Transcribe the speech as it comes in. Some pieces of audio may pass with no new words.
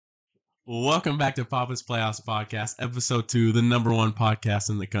Welcome back to Papa's Playoffs Podcast, episode 2, the number one podcast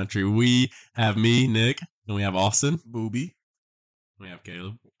in the country. We have me, Nick, and we have Austin. Booby. We have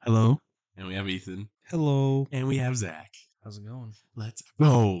Caleb. Hello. And we have Ethan. Hello. And we have Zach. How's it going? Let's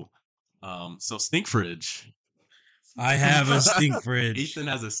go. So Stink Fridge. I have a stink fridge. Ethan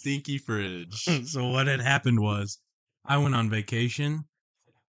has a stinky fridge. So what had happened was I went on vacation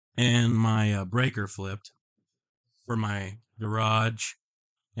and my breaker flipped for my garage.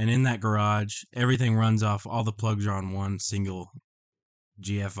 And in that garage, everything runs off. All the plugs are on one single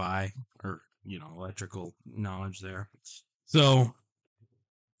GFI or, electrical knowledge there. So,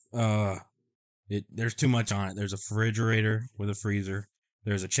 there's too much on it. There's a refrigerator with a freezer.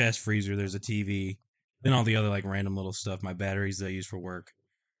 There's a chest freezer. There's a TV. Then all the other random little stuff. My batteries that I use for work.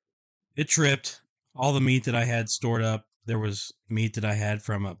 It tripped. All the meat that I had stored up. There was meat that I had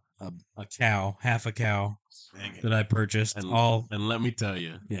from a cow, half a cow that I purchased. And let me tell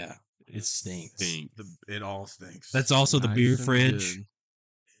you. Yeah, it stinks. It all stinks. That's also the beer fridge.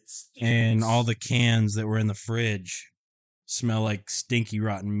 And all the cans that were in the fridge smell like stinky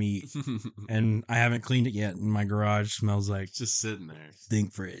rotten meat. And I haven't cleaned it yet. And my garage smells like just sitting there.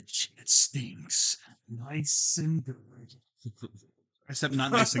 Stink fridge. It stinks. Nice and good. Except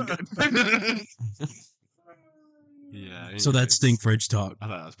not nice and good. Yeah. So that's stink fridge talk. I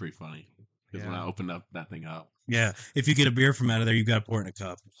thought that was pretty funny. Because when I opened up that thing up. Yeah. If you get a beer from out of there, you've got to pour it in a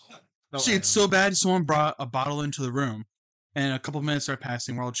cup. See, it's so bad. Someone brought a bottle into the room, and a couple of minutes start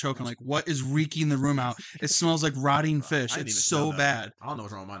passing. We're all choking. Like, what is reeking the room out? It smells like rotting fish. It's so bad. I don't know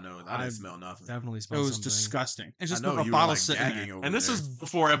what's wrong with my nose. I didn't smell nothing. Definitely It smelled was something. disgusting. It's just I know a you bottle were sitting there. gagging over And this there. was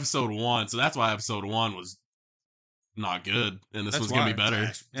before episode 1, so that's why episode 1 was not good. And this That's one's going to be why. better.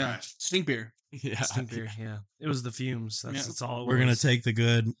 Trash, Yeah, trash. stink beer. Yeah. Stink beer, yeah. It was the fumes. Yeah. That's all it We're going to was. take the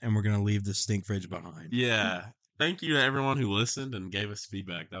good and we're going to leave the stink fridge behind. Yeah. Thank you to everyone who listened and gave us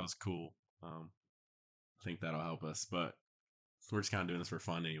feedback. That was cool. I think that'll help us, but we're just kind of doing this for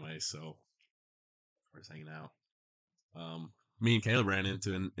fun anyway, so we're just hanging out. Me and Caleb ran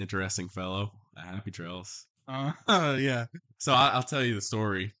into an interesting fellow at Happy Trails. Yeah. So I'll tell you the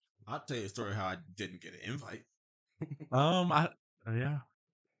story. I'll tell you a story how I didn't get an invite. Yeah.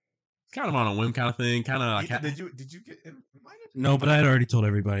 Kind of on a whim kind of thing. Kind of like Ethan, did you get invited? No, but I had already told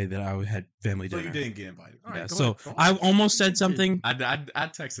everybody that I had family So dinner. you didn't get invited. All Yeah, right, go so ahead, go I on. almost said something. I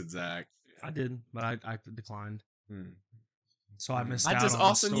texted Zach. I did, but I declined. Hmm. So I missed I out just on the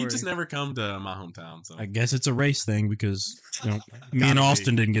Austin, you story. just never come to my hometown. So I guess it's a race thing because me Gotta and be.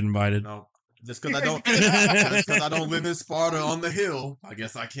 Austin didn't get invited. No, just because I don't live in Sparta on the hill, I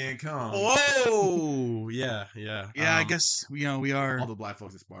guess I can't come. Whoa! Yeah. Yeah, I guess, we are. All the black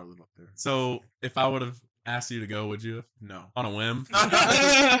folks in Sparta live up there. So if I would have asked you to go, would you? No. On a whim?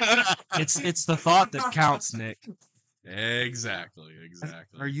 It's the thought that counts, Nick. Exactly.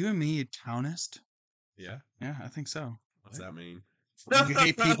 Are you and me a townist? Yeah. Yeah, I think so. What's that mean? You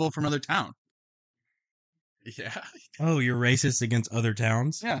hate people from other town. Yeah. Oh, you're racist against other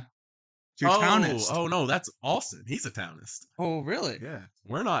towns? Yeah. You're townist. Oh no, that's Austin. He's a townist. Oh, really? Yeah.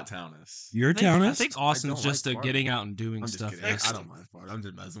 We're not townists. You're a I townist? think Austin's don't just like a Sparta. getting out and doing I'm just stuff. kidding. I don't mind Sparta. I'm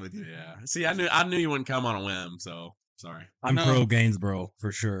just messing with you. Yeah. See, I knew you wouldn't come on a whim, so sorry. I'm No. pro Gainsboro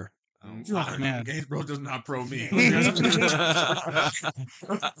for sure. Oh, man. Gainesboro does not pro me.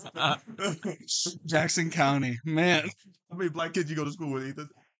 Jackson County. Man. How many black kids you go to school with, Ethan?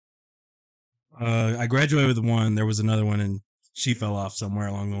 I graduated with one. There was another one, and she fell off somewhere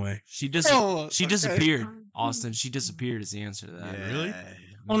along the way. She Oh, she okay. disappeared. Austin, she disappeared is the answer to that. Really?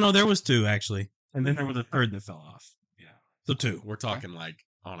 Oh, no, there was two, actually. And then there was a third that fell off. Yeah. So two. We're talking like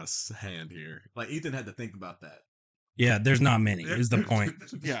on a hand here. Like Ethan had to think about that. Yeah, there's not many, is the point.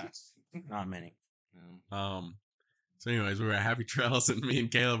 Yeah. Not many. So anyways, we were at Happy Trails and me and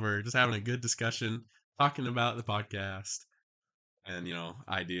Caleb were just having a good discussion, talking about the podcast and,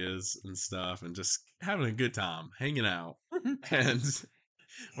 ideas and stuff and just having a good time, hanging out. And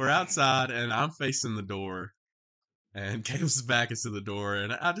we're outside and I'm facing the door and Caleb's back is to the door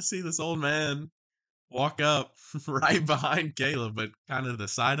and I just see this old man walk up right behind Caleb, but kind of the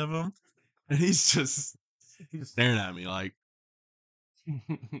side of him. And he's just staring at me like,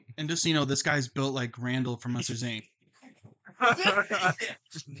 And just so you know, this guy's built like Randall from Monsters Inc.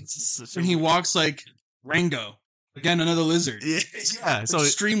 And he walks like Rango. Again, another lizard. yeah. So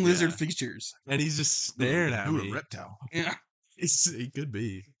Extreme lizard features. and he's just staring at Dude, me. a reptile. Yeah. He could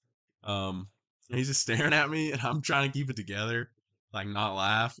be. He's just staring at me, and I'm trying to keep it together, like not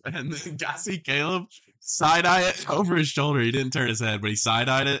laugh. And then I see Caleb side eye it over his shoulder. He didn't turn his head, but he side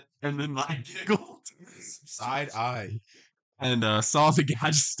eyed it, and then like giggled. Side eye. And saw the guy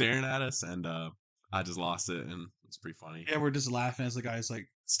just staring at us, and I just lost it and It's pretty funny. Yeah, we're just laughing as the guy's like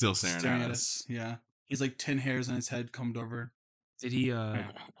Still staring, at us. Yeah, he's like 10 hairs on his head combed over. Did he? Yeah.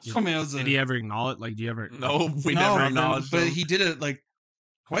 I mean, it was Did he ever acknowledge? Like, do you ever? No, we No, never acknowledged but him. he did it like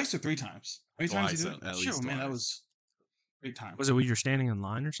twice or 3 times. How many times Twice, he did it? at Shit, least man, that twice. was great time. Was it when you're standing in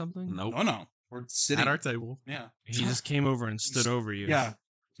line or something? Nope. Oh no, we're sitting At our table. Yeah, He just came over and stood over you. yeah.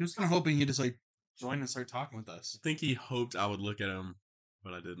 He was kind of hoping he'd just like join and start talking with us. I think he hoped I would look at him,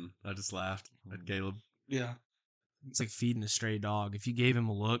 but I didn't. I just laughed at Caleb. Yeah, It's like feeding a stray dog. If you gave him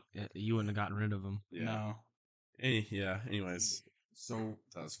a look, you wouldn't have gotten rid of him. Yeah. no. Anyways, So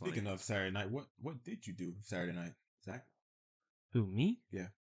that was funny. speaking of Saturday night, what did you do Saturday night, Zach? Who, me? Yeah.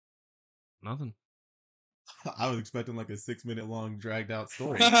 Nothing. I was expecting like a 6-minute long dragged out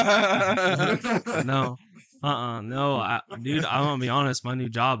story. No. No, dude, I'm gonna be honest. My new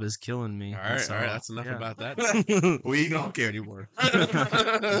job is killing me. all right, so, all right. That's enough yeah. about that. We don't care anymore.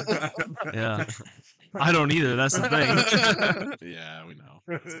 Yeah. I don't either. That's the thing. Yeah, we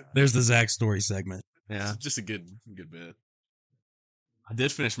know. There's the Zach story segment. Yeah. It's just a good bit. I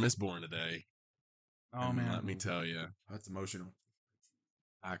did finish Mistborn today. Oh and man, let me tell you, That's emotional.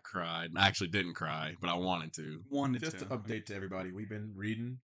 I cried. I actually didn't cry, but I wanted to. wanted Just to. to update to everybody, we've been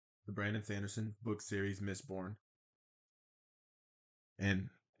reading the Brandon Sanderson book series Mistborn, and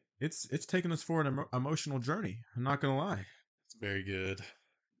it's taken us for an emotional journey. I'm not gonna lie. It's very good.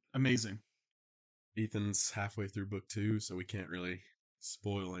 Amazing. Ethan's halfway through book 2, so we can't really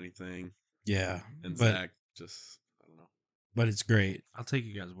spoil anything. Yeah, And but Zach just, I don't know. but it's great. I'll take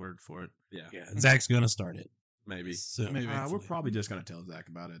you guys' word for it. Yeah, Yeah, Zach's gonna start it. maybe. So Maybe. We're probably just gonna tell Zach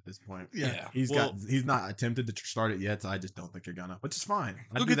about it at this point. Yeah. He's Well- he's not attempted to start it yet, so I just don't think you're gonna. Which is fine.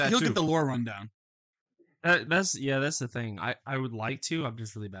 I He'll do that he'll too. get the lore rundown. That's the thing. I would like to. I'm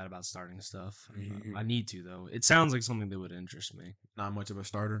just really bad about starting stuff. I need to though. It sounds like something that would interest me. Not much of a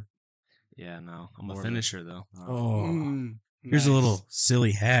starter. Yeah, no. I'm More a of a- finisher though. Oh, Mm, here's a nice. little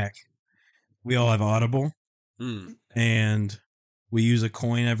silly hack. We all have Audible, Mm. and we use a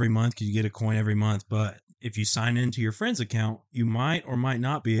coin every month because you get a coin every month. But if you sign into your friend's account, you might or might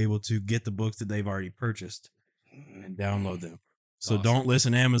not be able to get the books that they've already purchased and download them. So Awesome. don't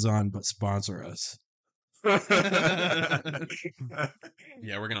listen to Amazon, but sponsor us. Yeah,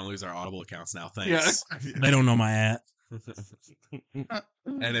 we're gonna lose our Audible accounts now. Thanks. They don't know my at.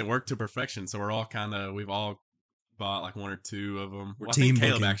 And it worked to perfection. So we've all bought like 1 or 2 of them. We're Well, I think team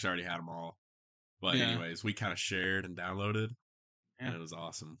Caleb booking. actually already had them all. But Yeah. anyways, we kind of shared and downloaded, and Yeah. it was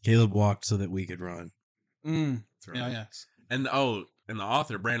awesome. Caleb walked so that we could run. Mm, That's right. yeah, yeah. And and the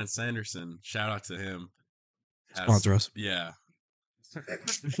author Brandon Sanderson, shout out to him. has- Sponsor us. Yeah.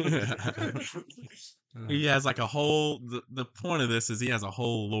 He has like a whole. The point of this is he has a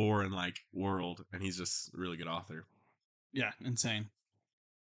whole lore and like world, and he's just a really good author. Yeah, insane.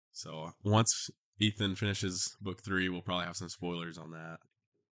 So once Ethan finishes book 3, we'll probably have some spoilers on that.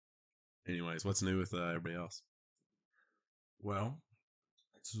 Anyways, what's new with everybody else? Well,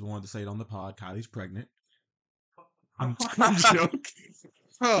 I just wanted to say it on the pod. Kylie's pregnant. I'm joking.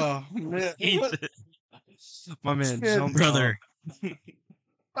 Oh man. My man, Shit, jumped Brother,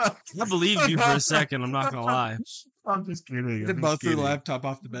 off. I believed you for a second. I'm not gonna lie. I'm just kidding. Did about threw the laptop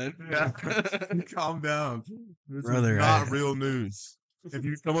off the bed. Yeah. Calm down. This Brother, is not I- real news. If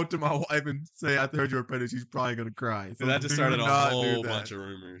you come up to my wife and say, I heard you were pregnant, she's probably going to cry. So that just do started a not do whole that. bunch of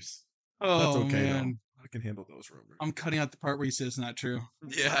rumors. Oh That's okay, man. though. I can handle those rumors. I'm cutting out the part where he says it's not true.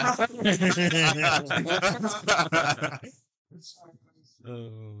 Yeah.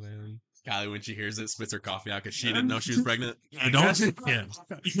 Oh man. Kylie, when she hears it, spits her coffee out because she didn't know she was pregnant. don't. Yeah.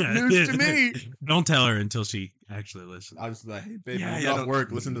 News to me. Don't tell her until she actually listens. I was like, hey, baby, Yeah, I'm yeah, at don't-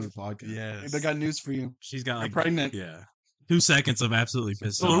 work. Listen to the podcast. Yes. I got news for you. She's got I'm like, pregnant. yeah, 2 seconds of absolutely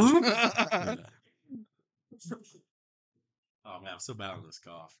pissed off. Yeah. Oh man, I'm so bad on this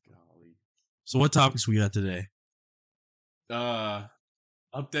cough. Golly. So what topics we got today? Update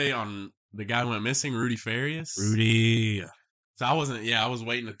on the guy who went missing, Rudy Farias. Rudy. So I was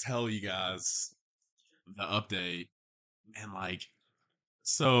waiting to tell you guys the update. And like,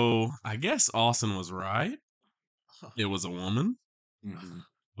 so I guess Austin was right. It was a woman.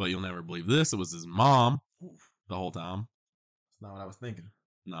 But you'll never believe this. It was his mom the whole time. That's not what I was thinking.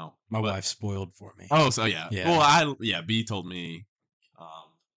 No. My But- wife spoiled for me. Oh, so yeah. Yeah. Well, B told me.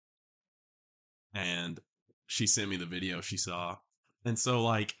 And she sent me the video she saw. And so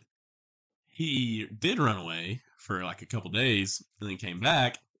like he did run away for like a couple days and then came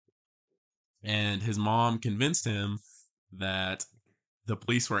back, and his mom convinced him that the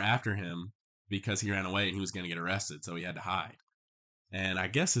police were after him because he ran away and he was going to get arrested, so he had to hide. And I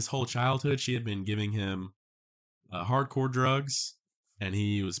guess his whole childhood she had been giving him hardcore drugs, and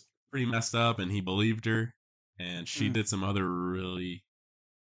he was pretty messed up and he believed her. and she did some other really,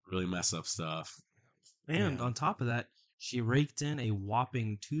 really mess up stuff. And Yeah. on top of that, she raked in a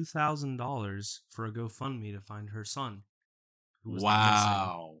whopping $2,000 for a GoFundMe to find her son. Who was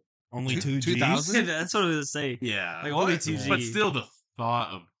Wow. Only Two- 2 G's? 2,000? That's what I was gonna say. Yeah. Like only What? 2 But G. still, the thought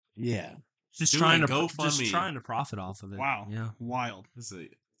of Yeah. Just doing trying a to GoFundMe. just trying to profit off of it. Wow. Yeah. Wild. this is a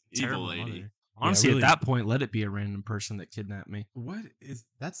evil Terrible lady. mother. Honestly, really. at that point, let it be a random person that kidnapped me. What is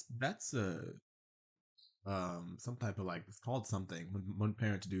that's some type of like it's called something when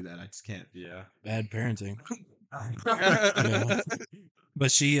parents do that. I just can't. Yeah. Bad parenting. Yeah.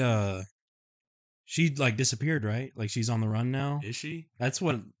 But she like disappeared, right? Like she's on the run now. Is she? That's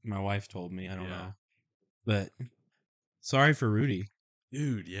what my wife told me. I don't Yeah. know. But sorry for Rudy.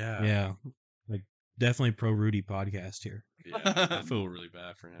 Dude, yeah. Yeah. Like definitely pro Rudy podcast here. Yeah. I feel really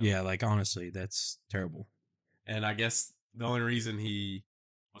bad for him. Yeah, like honestly, that's terrible. And I guess the only reason he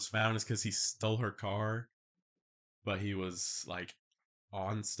was found is because he stole her car, but he was like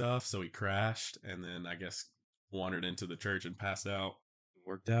on stuff, so he crashed and then I guess wandered into the church and passed out.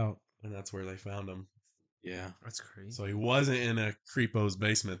 Worked out. And that's where they found him. Yeah. That's crazy. So he wasn't in a creepo's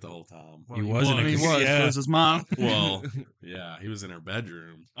basement the whole time. He wasn't I mean, he a- was. yeah. It was his mom. Well, yeah, he was in her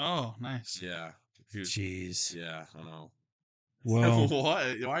bedroom. Oh, nice. Yeah. He was, Jeez. yeah, I know. Well,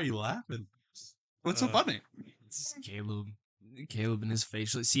 What? Why are you laughing? What's so funny? It's Caleb and his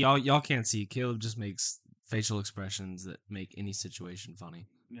facial. See, y'all can't see. Caleb just makes facial expressions that make any situation funny.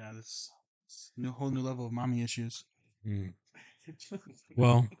 Yeah, this whole new level of mommy issues. mm.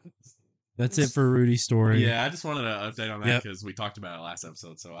 Well, that's it for Rudy's story. Yeah, I just wanted to update on that Yep. because we talked about it last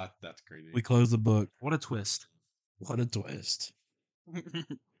episode, so that's crazy. We close the book. What a twist! What a twist.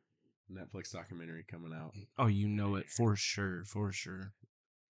 Netflix documentary coming out. Oh, you know it for sure, for sure.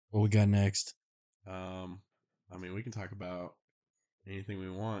 What we got next? I mean, we can talk about anything we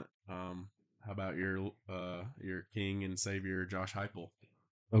want. How about your king and savior Josh Heupel?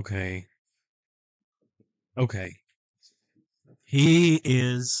 Okay. Okay. He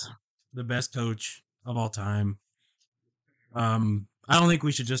is the best coach of all time. I don't think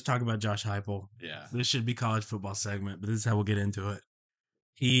we should just talk about Josh Heupel. Yeah, This should be college football segment, but this is how we'll get into it.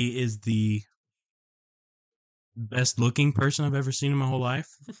 He is the best looking person I've ever seen in my whole life.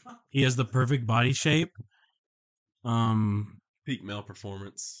 He has the perfect body shape. peak male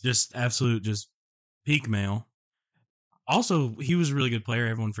performance. Just absolute, just peak male. Also, he was a really good player.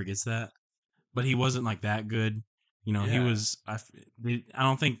 Everyone forgets that, but he wasn't like that good. You know, he Yeah. was. I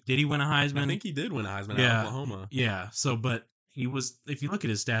don't think did he win a Heisman? I think he did win a Heisman Yeah. at Oklahoma. Yeah. So, but he was. If you look at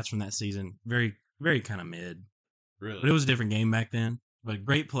his stats from that season, very, very kind of mid. Really? But it was a different game back then. But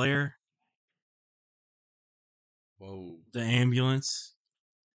great player. Whoa. The ambulance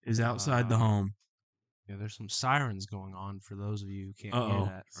is outside the home. Yeah, there's some sirens going on for those of you who can't Uh-oh. hear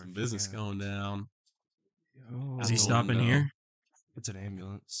that. or Some if business you can. going down. Oh, Is he Oh, stopping no. here? It's an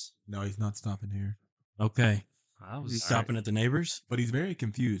ambulance. No, he's not stopping here. Okay. That Is he was stopping at the neighbors? But he's very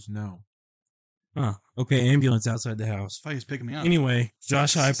confused. No. Huh. Okay. Ambulance outside the house. I thought he was picking me up. Anyway,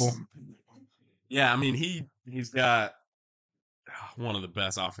 Josh Heupel. Yeah, I mean he's got one of the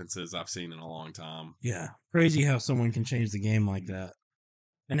best offenses I've seen in a long time. Yeah. Crazy how someone can change the game like that.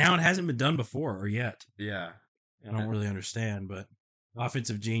 And how it hasn't been done before or yet. Yeah. I don't really understand, but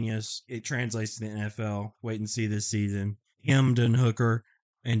offensive genius. It translates to the NFL. Wait and see this season. Hemden Hooker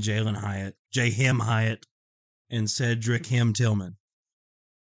and Jalen Hyatt. Him Hyatt and Cedric Him Tillman.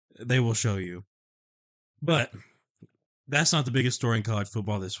 They will show you. But that's not the biggest story in college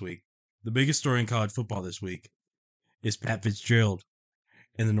football this week. The biggest story in college football this week is Pat Fitzgerald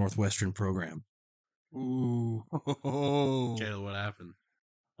in the Northwestern program. Ooh. Oh, Caleb, what happened?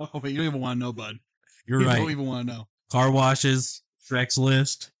 but you don't even want to know, bud. You're You right. don't even want to know. Car washes, Shrek's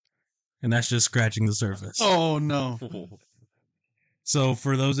list, and that's just scratching the surface. Oh, no. So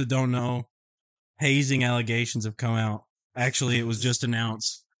for those that don't know, hazing allegations have come out. Actually, it was just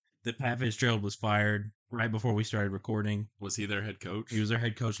announced that Pat Fitzgerald was fired right before we started recording. Was he their head coach? He was their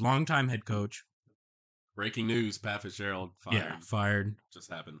head coach, longtime head coach. Breaking news: Pat Fitzgerald fired. Yeah, fired.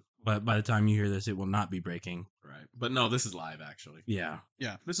 Just happened. But by the time you hear this, it will not be breaking. Right. But no, this is live actually. Yeah.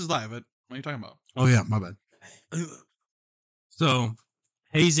 Yeah, this is live. What are you talking about? Oh, yeah, my bad. So,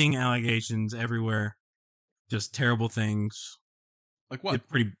 hazing allegations everywhere. Just terrible things. Like what? It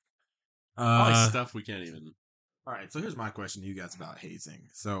pretty. Probably stuff we can't even. All right. So here's my question to you guys about hazing.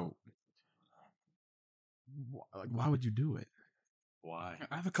 So, why would you do it? Why?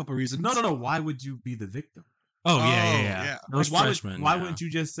 I have a couple reasons. No. Why would you be the victim? Oh, yeah, Oh, yeah. yeah. Those Like, freshmen. why yeah. wouldn't you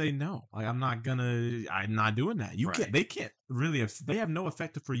just say no? Like I'm not doing that. You Right. can't. They can't really. They have no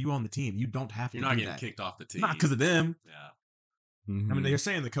effect for you on the team. You don't have to. You're not do getting that. kicked off the team. Not because of them. Yeah. I mean, Mhm. they're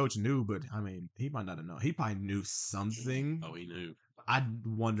saying the coach knew, but I mean, he might not have known. He probably knew something. Oh, he knew. I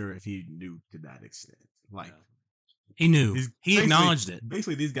wonder if he knew to that extent. Like, Yeah. He knew. these- He basically- acknowledged it.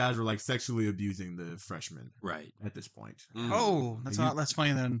 Basically, these guys were like sexually abusing the freshmen Right. at this point. Mm. Oh, that's You- not less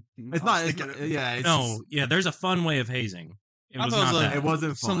funny than It's not. It's not yeah. It's No, just- yeah, there's a fun way of hazing. It I was thought it not was that. it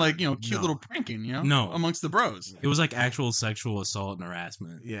wasn't some fun. cute No. little pranking, No. amongst the bros. It was like actual sexual assault and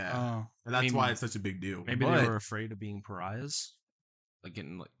harassment. Yeah, Oh, and that's Maybe- why it's such a big deal. Maybe But- they were afraid of being pariahs, like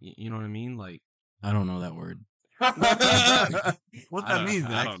getting like you know what I mean, like. I don't know that word. What I that don't- means, I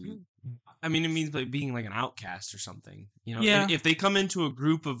Zach? don't- I mean, it means like being like an outcast or something. You know, Yeah. if they come into a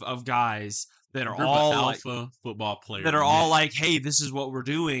group of guys that are Group of all alpha like, football players that are all like, hey, this is what we're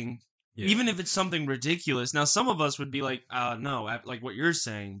doing. Yeah. Even if it's something ridiculous. Now, some of us would be like, no, like what you're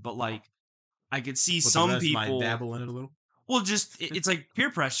saying, but like, I could see But the some rest might people. dabble in it a little. Well, just it's like peer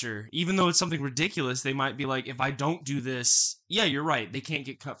pressure. Even though it's something ridiculous, they might be like, if I don't do this, yeah, you're right. They can't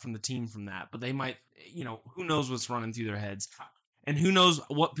get cut from the team from that. But they might, who knows what's running through their heads, and who knows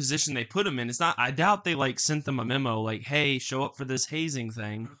what position they put them in. It's not. I doubt they like sent them a memo like, hey, show up for this hazing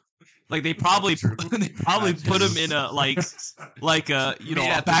thing. Like they probably put them in a like a Meet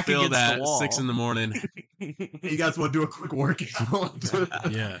at the back field against at the wall. 6 a.m. You guys want to do a quick workout?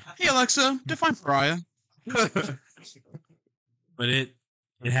 Yeah. hey Alexa, define pariah. But it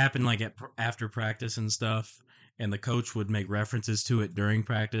happened like after practice and stuff, and the coach would make references to it during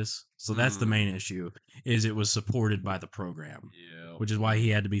practice. So that's the main issue, is it was supported by the program, Yeah. which is why he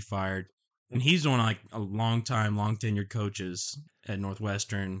had to be fired. And he's one of like a long tenured coaches at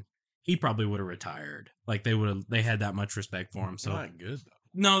Northwestern. He probably would have retired. Like they had that much respect for him. So Not good though.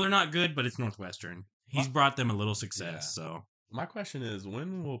 no, they're not good, but it's Northwestern. He's brought them a little success. So My question is,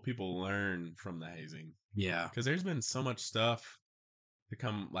 when will people learn from the hazing? yeah. Because there's been so much stuff to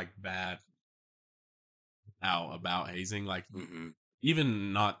come like bad out about hazing, like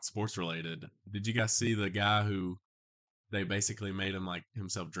even not sports related. Did you guys see the guy who they basically made him like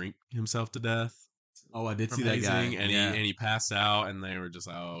drink himself to death? Oh, I did From see that guy, hazing, and yeah. he passed out, and they were just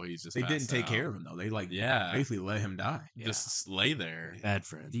like, oh, he's just They didn't passed take out. care of him though. They Yeah, basically let him die. just lay there. Bad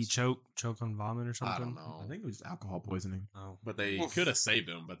friends. Did he choke on vomit or something? I don't know, I think it was alcohol poisoning. Oh. but they Oof. could have saved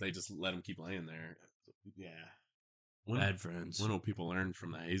him, but they just let him keep laying there. Yeah. Bad friends. When will people learn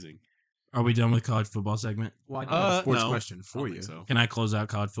from the hazing? Are we done with college football segment? Well, I got a sports no. question I for don't you. think so. Can I close out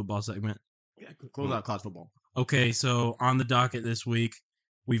college football segment? Yeah, close out college football. Okay, so on the docket this week,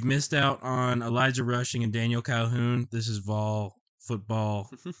 we've missed out on Elijah Rushing and Daniel Calhoun. This is Vol football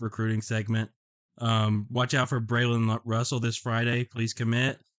recruiting segment. Watch out for Braylon Russell this Friday. Please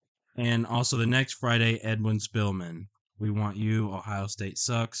commit. And also the next Friday, Edwin Spillman. We want you. Ohio State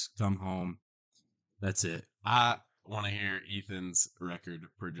sucks. Come home. That's it. I want to hear Ethan's record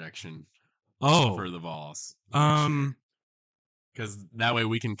projection Oh, for the Vols, um, because that way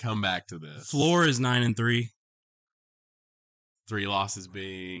we can come back to this. floor is 9-3. 3 losses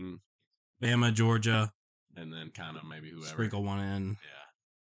being, Bama, Georgia, and then kind of maybe whoever. sprinkle one in.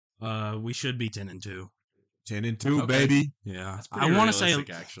 Yeah, We should be 10-2. 10-2, Okay. baby. Yeah, that's I want to say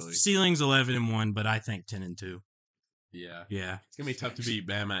realistic, actually. ceiling's 11-1, but I think 10-2. Yeah, Yeah. it's gonna be tough to beat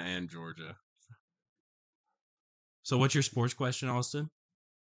Bama and Georgia. So, what's your sports question, Austin?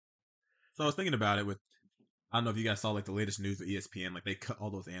 So I was thinking about it with, I don't know if you guys saw like the latest news with ESPN, like they cut all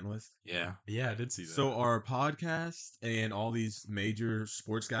those analysts. Yeah. Yeah, I did see that. So are podcasts and all these major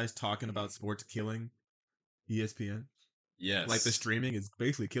sports guys talking about sports killing ESPN? yes, Like the streaming is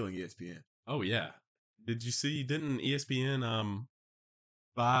basically killing ESPN. Oh yeah, did you see? Didn't ESPN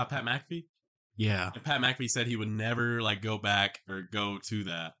buy Pat McAfee? Yeah. And Pat McAfee said he would never like go back or go to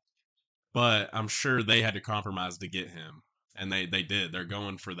that, but I'm sure they had to compromise to get him, and they did. They're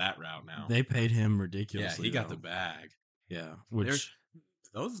going for that route now. They paid him Yeah, ridiculously. he got though. the bag. Yeah. Which,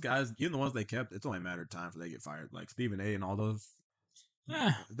 Those guys, even the ones they kept, it's only a matter of time for they get fired. Like Stephen A. and all those.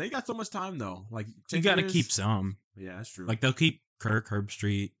 eh, They got so much time though. Like you 10 got to years? keep some. Yeah, that's true. Like, they'll keep Kirk, Herb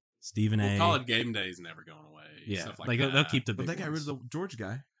Street, Stephen Well, A. college game day is never going away. Yeah. stuff like Like, that. they'll keep the but big they got rid ones. of the George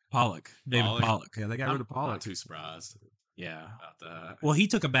guy. Pollock. David Pollock. Pollock. Yeah, they got I'm rid of Pollock. not too surprised Yeah. about that. Well, he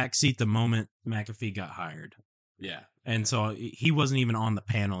took a back seat the moment McAfee got hired. Yeah. And so he wasn't even on the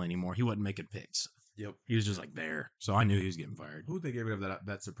panel anymore. He wasn't making picks. Yep. He was just like there. So I knew he was getting fired. Who they get rid of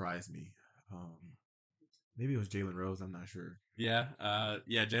that surprised me? Maybe it was Jalen Rose. I'm not sure. Yeah.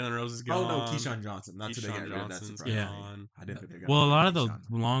 Yeah. Jalen Rose is Oh gone. no, Keyshawn Johnson. That's who they got Keyshawn rid of. That Johnson's surprised Yeah. me. gone. I didn't think they got Well, a rid lot of the Keyshawn.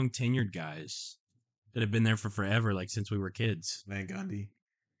 long tenured guys that have been there for forever, like since we were kids. Van Gundy.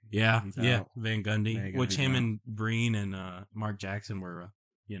 Yeah, He's yeah, out. Van Gundy, Van which Gundy's him out. and Breen and Mark Jackson were,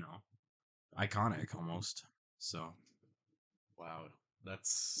 iconic almost. So Wow.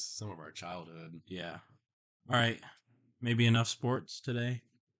 That's some of our childhood. yeah. All right, Maybe enough sports today,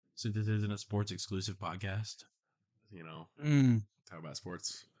 since this isn't a sports exclusive podcast. You know, Mm. talk about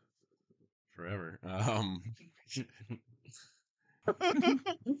sports forever.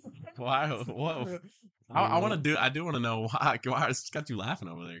 Why? What? I want to do. I do want to know why. Why it's got you laughing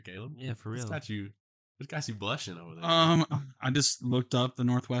over there, Caleb? Yeah, for real. It's got you blushing over there. I just looked up the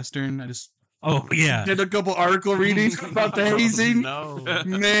Northwestern. I just Oh yeah, did a couple article readings about the hazing. No.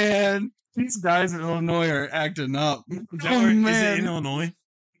 Man, these guys in Illinois are acting up. Is Oh, it man. in Illinois?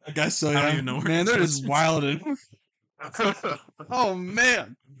 I guess so. I don't Yeah. even know where Man, it they're is. just wilding. Oh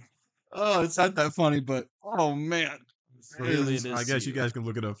man. Oh, it's not that funny, but oh man. Really, it is I guess to you guys can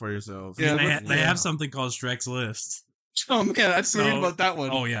look it up for yourselves. Yeah, They yeah. have something called Streck's List. Oh man, I didn't read So- about that one.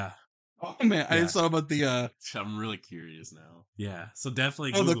 Oh yeah, Oh man, I Yeah. just thought about the I'm really curious now. yeah. So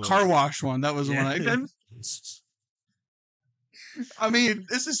definitely. the Google car it. wash one. That was the Yeah. one I mean,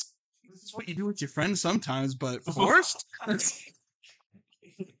 this is what you do with your friends sometimes, but forced?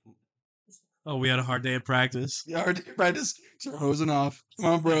 Oh, we had a hard day at practice. Yeah, our practice. Start hosing off. Come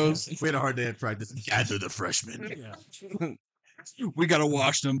on, bros. We had a hard day at practice. Gather the freshmen. Yeah. We gotta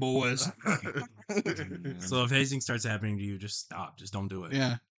wash them boys. So if hazing starts happening to you, just stop. Just don't do it.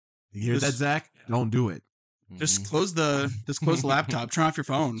 Yeah. You hear that, Zach? Don't do it. Just close the laptop. Turn off your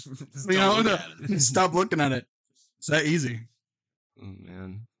phone. You Don't know, look at it. stop looking at it. It's that easy. Oh,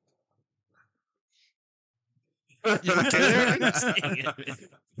 man. You okay there?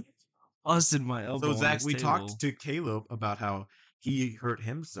 Busted my elbow. So, on Zach, this we table. talked to Caleb about how he hurt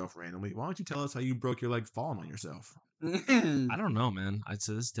himself randomly. Why don't you tell us how you broke your leg falling on yourself? I don't know, man. I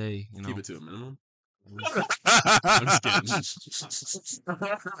to this day, you know. Keep it to a minimum. I'm just kidding.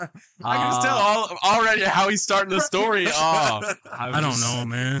 I can tell already how he's starting the story off. I don't know,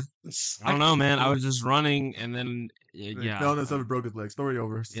 man. I don't know, man. I was just running, and then Yeah. yeah, Fell and someone broke his leg. Story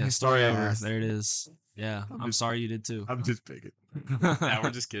over. yeah. Story over. ass. There it is. Yeah, I'm sorry you did too. I'm just picking. Yeah, we're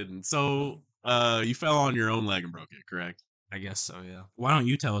just kidding. So, you fell on your own leg and broke it, correct? I guess so. Yeah. Why don't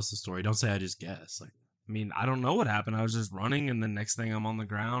you tell us the story? Don't say I just guessed. Like, I mean, I don't know what happened. I was just running, and the next thing I'm on the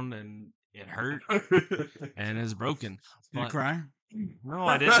ground, and it hurt, and it's broken. Did you But- cry? No,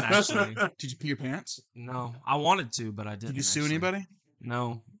 I didn't actually. Did you pee your pants? No, I wanted to, but I didn't. Did you sue actually. anybody?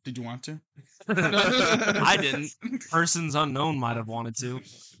 No, Did you want to? I didn't. Persons unknown might have wanted to.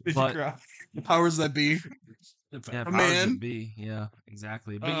 Did But- you cry? The powers that be. Yeah, A powers man. that be. Yeah,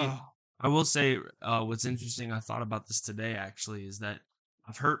 exactly. But Oh. I will say, what's interesting. I thought about this today. Actually, is that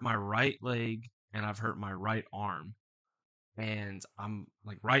I've hurt my right leg and I've hurt my right arm, and I'm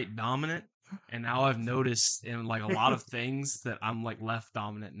like right dominant. And now I've noticed in like a lot of things that I'm like left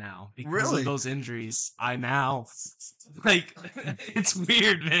dominant now because Really? of those injuries. I now like it's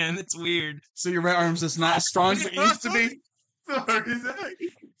weird, man. It's weird. So your right arm's just not as strong as it used to be? Sorry, Zach.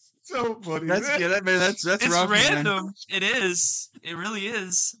 So funny. That's Zach. yeah, that man, that's It's rough, man. random. It is. It really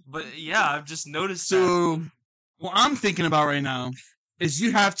is. But yeah, I've just noticed that. So what I'm thinking about right now is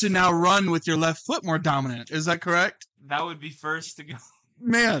you have to now run with your left foot more dominant. Is that correct? That would be first to go.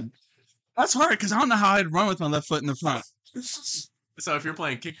 Man, that's hard because I don't know how I'd run with my left foot in the front. So if you're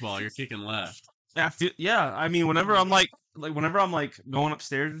playing kickball, you're kicking left. Yeah, I mean, whenever I'm like whenever I'm like going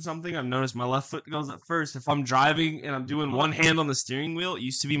upstairs or something, I've noticed my left foot goes up first. If I'm driving and I'm doing one hand on the steering wheel, it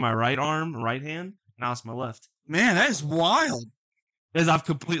used to be my right arm, right hand. Now it's my left. Man, that is wild. Because I've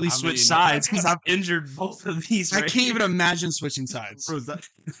completely I switched mean- sides because I've injured both of these. I right can't here. even imagine switching sides. Bro,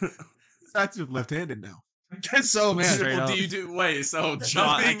 Zach's just left-handed now. That's so man. Straight Well, up. do you do wait? So I-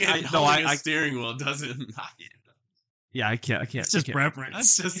 jumping I- and no, holding I- a steering wheel doesn't. Yeah, I can't. it's just I can't. preference.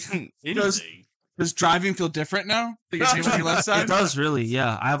 That's just Does- anything. Does driving feel different now? That you're taking with your left It side? does really.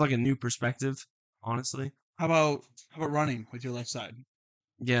 Yeah, I have like a new perspective. Honestly. How about running with your left side?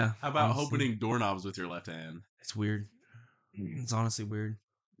 Yeah. How about honestly. opening doorknobs with your left hand? It's weird. It's honestly weird.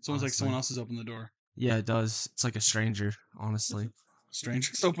 It's almost like Honestly. someone else has opened the door. Yeah, it does. It's like a stranger. Honestly,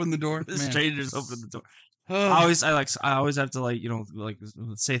 Strangers open the door. the Man. strangers open the door. Oh, I always have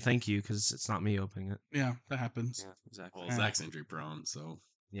to say thank you because it's not me opening it. yeah, that happens. Exactly. Well, Zach's injury prone, so.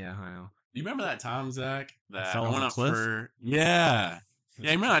 Yeah, I know. Do you remember that time, Zach? That fell I off went a up cliff? for. Yeah.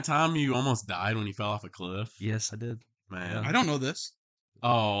 Yeah, you remember that time you almost died when you fell off a cliff? Yes, I did. Man. I don't know this.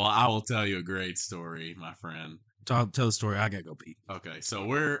 Oh, I will tell you a great story, my friend. Tell the story. I gotta go pee. Okay, so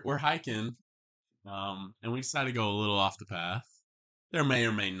we're hiking, and we decided to go a little off the path. There may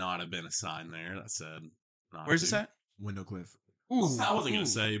or may not have been a sign there that said. Not Where's to. this at? Window Cliff. Ooh, I wasn't ooh. gonna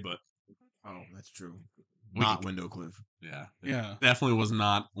say, but Oh, that's true. We Not can- Window Cliff. yeah, it Yeah. definitely was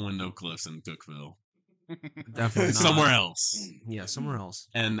not Window Cliffs in Cookville. Definitely not. Somewhere else. Yeah, somewhere else.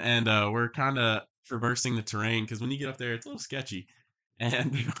 And we're kind of traversing the terrain because when you get up there, it's a little sketchy.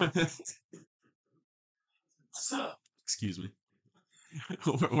 And excuse me.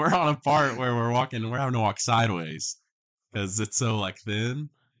 We're on a part where we're having to walk sideways because it's so like thin,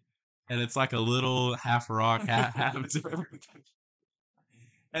 and it's like a little half rock, half.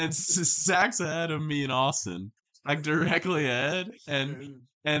 And Zach's ahead of me and Austin, like directly ahead, and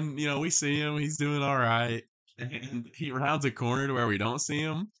we see him, he's doing all right, and he rounds a corner to where we don't see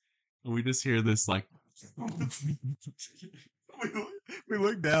him, and we just hear this like. We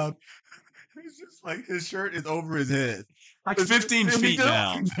look down. It's just like his shirt is over his head. Like 15 feet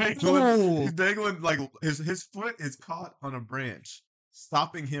down. He's dangling like his foot is caught on a branch,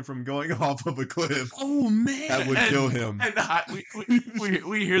 stopping him from going off of a cliff. Oh man, That would kill him. And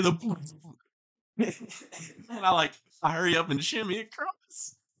we hear the. And I hurry up and shimmy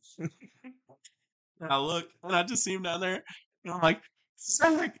across. And I look, and I just see him down there, and I'm like,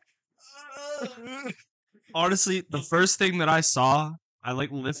 Zach. Honestly, the first thing that I saw, I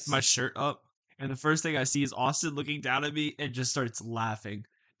lift my shirt up, and the first thing I see is Austin looking down at me and just starts laughing,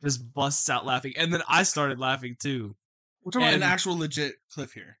 just busts out laughing, and then I started laughing too. we're talking about an and- actual legit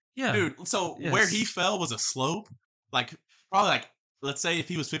cliff here. Yeah, Dude, so Yes. where he fell was a slope, probably let's say if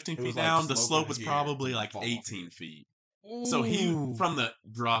he was 15 It feet was like down, the sloping slope was here, probably like fall. 18 feet. So he Ooh. from the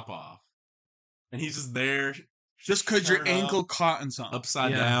drop off, and he's just there Just because your Turn up. ankle caught in something.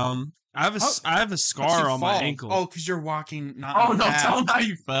 upside Yeah. down. I have a How'd scar you on my fall? ankle. Oh, because you're walking. Not Oh on no! the path. Tell him how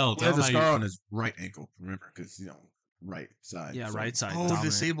you felt. He has a Tell him how scar you- on his right ankle. Remember, because right side. yeah, so- right side. Oh, dominant.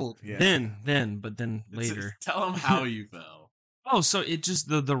 disabled. Yeah. But then later. Tell him how you fell. Oh, so it just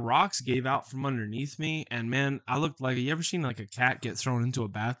the rocks gave out from underneath me, and man, I looked like, you ever seen like a cat get thrown into a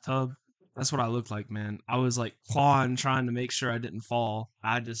bathtub? That's what I looked like, man. I was like clawing, trying to make sure I didn't fall.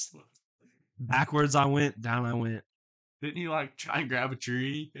 I just backwards I went, down I went. Didn't you try and grab a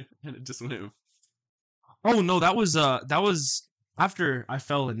tree and it just went? Oh no, that was after I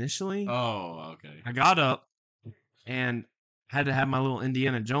fell initially. Oh, okay. I got up and had to have my little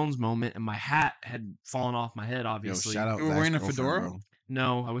Indiana Jones moment, and my hat had fallen off my head. Yo, Obviously, shout out. You were Zach's wearing a girlfriend, fedora? bro.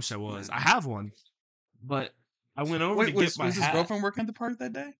 no, I wish I was. I have one, but I went over to Wait, get was my his hat. girlfriend working at the park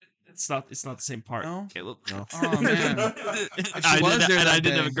that day? It's not the same part. No? Caleb. No. Oh man. I was did, there and that I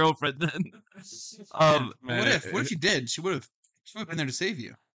didn't have day. a girlfriend then. What if she did? She would have been there to save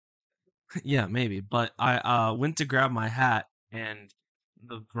you. Yeah, maybe. But I went to grab my hat, and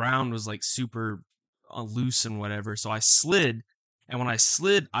the ground was like super loose and whatever. So I slid, and when I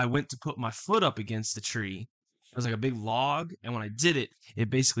slid, I went to put my foot up against the tree. It was like a big log, and when I did it, it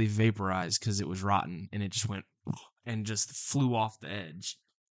basically vaporized because it was rotten, and it just went and just flew off the edge.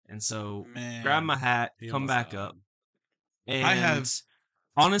 And so Man. grab my hat, He come almost back died. up. And I have-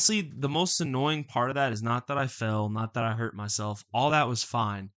 honestly, the most annoying part of that is not that I fell, not that I hurt myself. All that was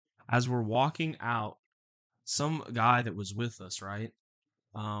fine. As we're walking out, some guy that was with us, right?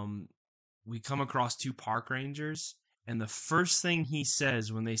 We come across two park rangers, and the first thing he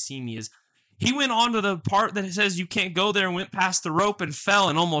says when they see me is, he went on to the part that says you can't go there and went past the rope and fell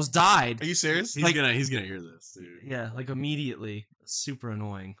and almost died. Are you serious? He's gonna hear this, dude. Yeah, like immediately. Super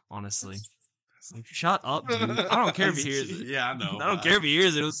annoying, honestly. Like, shut up, dude. I don't care if he hears it. Yeah, I know. I don't care if he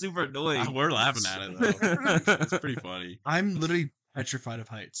hears it. It was super annoying. We're laughing at it though. It's pretty funny. I'm literally petrified of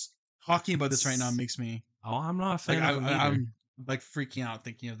heights. Talking about this right now makes me Oh, I'm not a fan like of him either. I'm like freaking out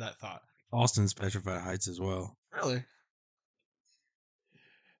thinking of that thought. Austin's petrified of heights as well. Really?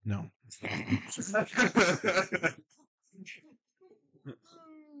 No.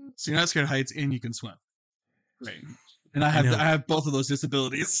 So you're not scared of heights and you can swim. Right. And I know. have both of those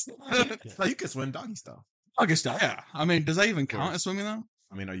disabilities. No, you can swim doggy style. I guess not. Yeah. I mean, does that even count as swimming though?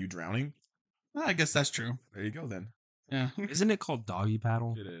 I mean, are you drowning? I guess that's true. There you go then. Yeah. Isn't it called doggy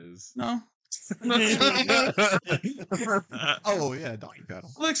paddle? It is. No. Oh yeah, doggy paddle.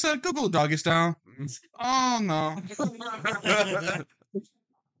 Alexa, Google doggy style. Oh no.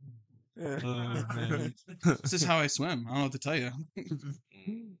 Man. This is how I swim. I don't know what to tell you.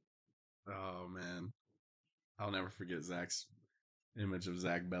 Oh man, I'll never forget Zach's image of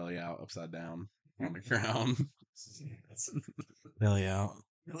Zach belly out, upside down on the ground. Belly out.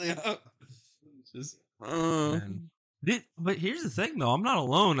 Just Man. But here's the thing, though. I'm not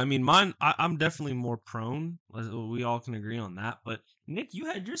alone. I mean, I'm definitely more prone. We all can agree on that. But Nick, you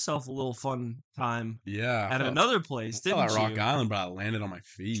had yourself a little fun time yeah. at another place, I fell didn't at Rock you? Island, but I landed on my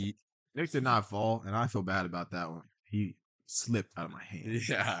feet. Nick did not fall, and I feel bad about that one. He slipped out of my hand.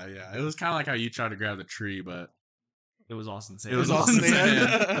 Yeah. It was kind of like how you tried to grab the tree, but It was Austin. it was Austin's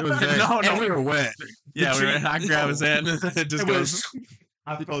hand. It was very, No, and we were wet. Yeah, I grabbed his hand and it just goes.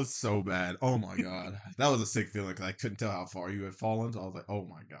 I felt so bad. Oh my god, that was a sick feeling because I couldn't tell how far you had fallen. So I was like, "Oh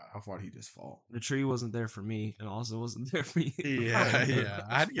my god, how far did he just fall?" The tree wasn't there for me, and also wasn't there for you. Yeah.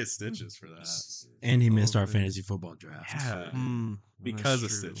 I had to get stitches for that. And he missed Oh, our man. fantasy football draft. Yeah. Mm, Because of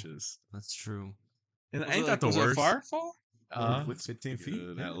that's true. stitches. That's true. And Was ain't it, that the was it a worst? far fall? With 15 feet,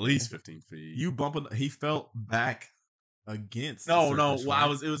 Good, yeah. at least 15 feet. You bumping? He felt back against. the No. surface, Well,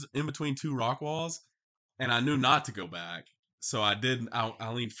 right? it was in between two rock walls, and I knew not to go back. So I did.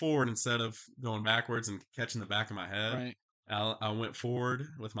 I leaned forward instead of going backwards and catching the back of my head. Right. I went forward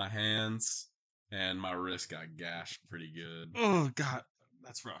with my hands, and my wrist got gashed pretty good. Oh God,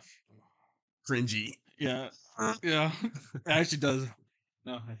 that's rough. Cringy. Yeah, yeah. It actually does.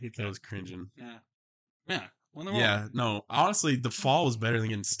 No, I hate That that. was cringing. Yeah, yeah. Yeah, no. Honestly, the fall was better than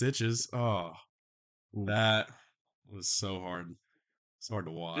getting stitches. Oh, that was so hard. So hard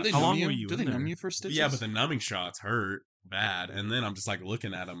to watch. Do they How numb long you? were you Do in they numb there? you for stitches? Yeah, but the numbing shots hurt bad, and then I'm just like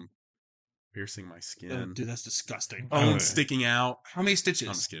looking at them piercing my Oh, skin, dude, that's disgusting. bones sticking out. How many I'm stitches?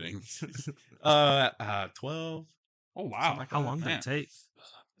 just kidding. 12. Oh wow. like How that. long did Man. it take?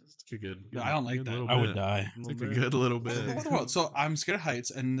 It's a good. Yeah, I don't like good that. little I would bit. die. Took a good little What bit. the world? So I'm scared of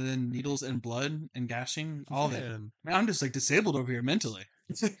heights, and then needles and blood and gashing, all of it. Man. Man, I'm just like disabled over here mentally.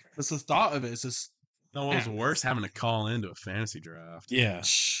 That's the thought of it. It's just No, what was Man. worse, having to call into a fantasy draft. Yeah.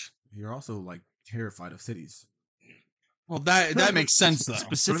 You're also like terrified of cities. well, that makes sense though.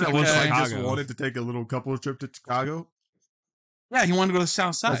 Specifically Remember that one time I just Chicago. wanted to take a little couple trip to Chicago. Yeah, he wanted to go to the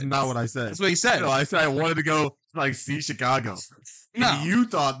South Side. That's not what I said. That's what he said. No, I said I wanted to go like see Chicago. No. And you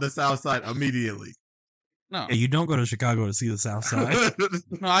thought the South Side immediately. No, Yeah, you don't go to Chicago to see the South Side.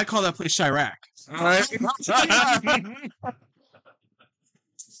 no, I call that place Chirac. All right.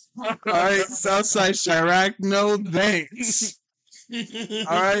 All right, Southside Chirac. No thanks.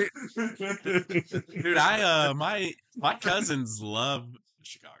 All right. Dude, my cousins love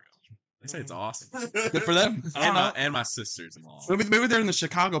Chicago. They say it's awesome. Good for them. I don't know. And my sisters-in-law. Maybe they're in the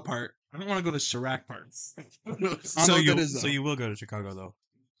Chicago part. I don't want to go to the Chirac part. I don't know So what you, that is, so though. you will go to Chicago though,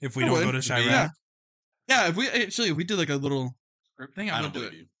 if we I don't would. go to Chirac. Yeah. Yeah, if we did like a little group thing, I I would don't do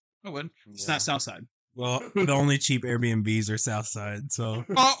it. believe you. I would. It's Yeah. not Southside. Well, the only cheap Airbnbs are South Side. So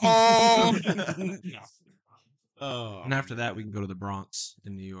Uh-oh. Oh, And after that, we can go to the Bronx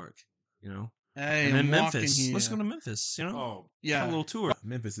in New York. You know, Hey, and then I'm walking Memphis. here. Let's go to Memphis. You know, Oh, Yeah. a little tour.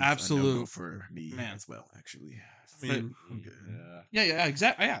 Memphis is Absolute. a no-go for me Man. as well, actually. I mean, I'm good. yeah.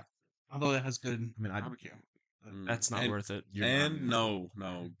 Exactly. Yeah. Although it has good I mean, barbecue. That's not and, worth it. You're And not-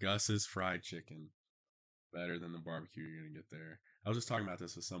 no, Gus's fried chicken better than the barbecue you're gonna get there. I was just talking about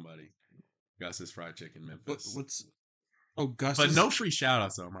this with somebody. Gus's fried chicken, Memphis. What's? Oh, Gus. But is- no free shout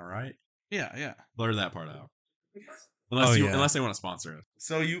outs though, am I right? Yeah, yeah. Blur that part out. Oh, yeah. Unless they want to sponsor us.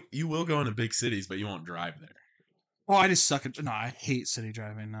 So you will go into big cities, but you won't drive there. Oh, I just suck at. No, I hate city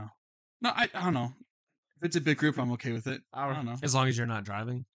driving. No, I don't know. If it's a big group, I'm okay with it. I don't know. As long as you're not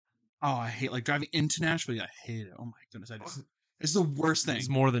driving. Oh, I hate like driving into Nashville. Yeah, I hate it. Oh my goodness, it's the worst thing. Does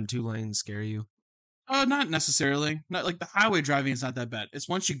more than 2 lanes scare you? Not necessarily. Not like the highway driving is not that bad. It's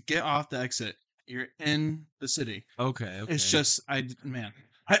once you get off the exit, you're in the city. Okay. It's just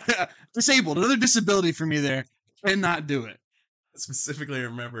disabled. Another disability for me there. Cannot do it. I specifically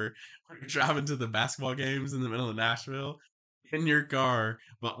remember when you're driving to the basketball games in the middle of Nashville in your car,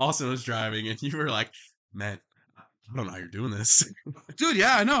 but also was driving, and you were like, "Man, I don't know how you're doing this," Dude,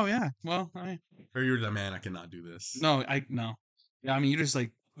 yeah, I know, yeah. Well, or you were like, "Man, I cannot do this." no. Yeah, I mean, you're just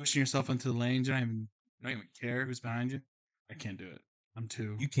like pushing yourself into the lanes. You don't even care who's behind you. I can't do it. I'm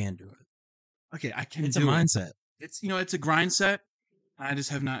too. you can do it. Okay, I can It's a do it. mindset. It's it's a grind set. I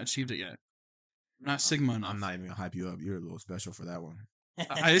just have not achieved it yet. I'm not Sigma enough. I'm not even gonna hype you up. You're a little special for that one.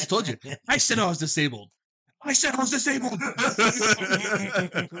 I just told you. I said I was disabled. I said I was disabled.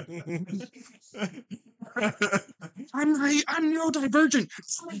 I'm neurodivergent.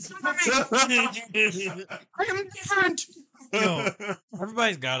 I am different. Yo,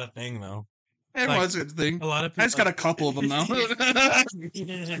 everybody's got a thing though. Everyone's got a thing. A lot of people. I just got a couple of them now.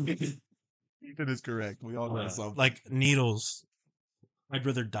 Ethan is correct. We all got something. like needles. I'd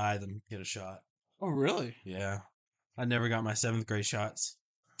rather die than get a shot. Oh, really? Yeah, I never got my 7th grade shots.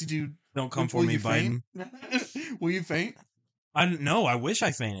 Did you? Don't come for will me, you Biden. faint? Will you faint? I didn't know. I wish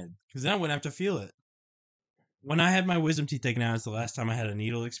I fainted because then I wouldn't have to feel it. When I had my wisdom teeth taken out, it's the last time I had a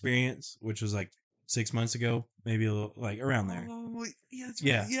needle experience, which was like 6 months ago, maybe a little, like around there. Oh, yeah, that's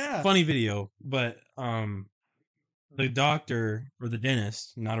Yeah. right. Yeah. Funny video, but the doctor or the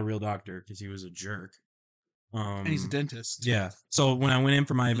dentist, not a real doctor because he was a jerk. And he's a dentist. Yeah. So when I went in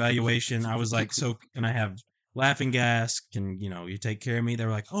for my evaluation, I was like, "So can I have laughing gas? Can you take care of me?" They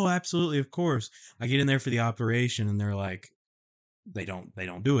were like, "Oh, absolutely, of course." I get in there for the operation, and they're like, they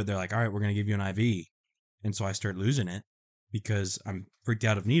don't do it. They're like, all right, we're gonna give you an IV, and so I start losing it because I'm freaked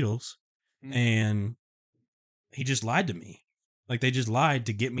out of needles, and he just lied to me. Like they just lied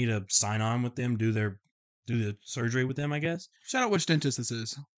to get me to sign on with them, do the surgery with them. I guess Shout out which dentist this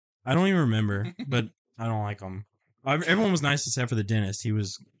is. I don't even remember, but I don't like them. Everyone was nice except for the dentist. He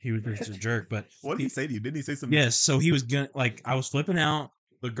was just a jerk. But What did he say to you? Didn't he say something? yes, so he was gonna like I was flipping out.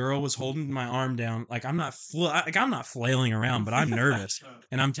 The girl was holding my arm down. Like I'm not flailing around, but I'm nervous,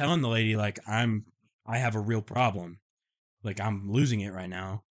 and I'm telling the lady like I have a real problem. Like I'm losing it right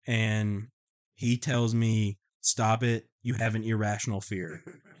now, and he tells me, "Stop it! You have an irrational fear."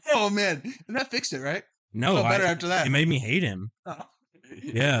 Oh man, and that fixed it, right? No, Felt better after that. It made me hate him. Oh.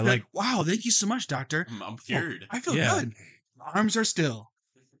 Yeah, like wow, thank you so much, doctor. I'm cured. I feel Yeah. good. My arms are still.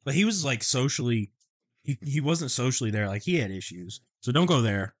 but he was like socially, he wasn't socially there. Like he had issues, so don't go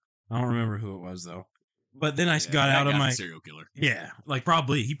there. I don't remember who it was though. But then I got that out of guy's my a serial killer. yeah, like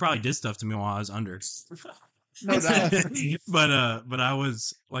he probably did stuff to me while I was under. No doubt. but I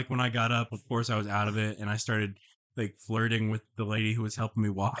was like when I got up, of course I was out of it, and I started like flirting with the lady who was helping me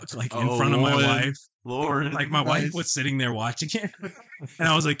walk, like in Oh, front of my Lord. wife. Lauren. Like my wife was sitting there watching it, and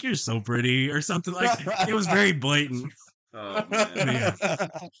I was like, "You're so pretty," or something like. It was very blatant. Oh, man.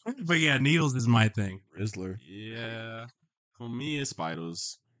 But yeah, needles is my thing. Rizzler. Yeah. For me, it's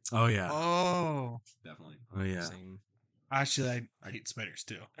spiders. Oh yeah, Oh, Definitely. oh yeah. Same. actually, I hate spiders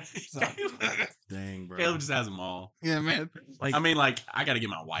too. Dang, bro. Caleb just has them all. Yeah, man. Like, I mean, like, I got to get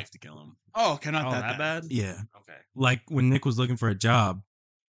my wife to kill him. Oh, okay, not Oh, that bad. yeah, Okay. like when Nick was looking for a job.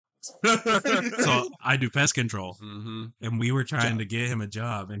 So I do pest control, Mm-hmm. and we were trying to get him a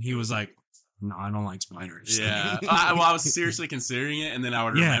job, and he was like, "No, I don't like spiders." Yeah. I was seriously considering it, and then I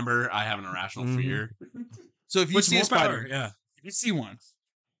would Yeah. remember I have an irrational Mhm. fear. So if you Which see a more spider, power, yeah. if you see one,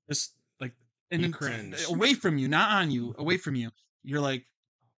 just like and You then cringe. away from you, not on you, away from you, you're like,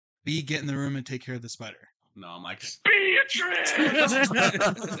 "B, get in the room and take care of the spider." No, I'm like,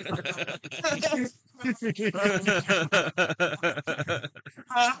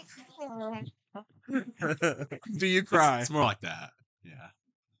 Do you cry? it's more like that. Yeah.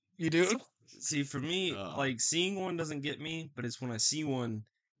 You do? See, for me, Oh. like seeing one doesn't get me, but it's when I see one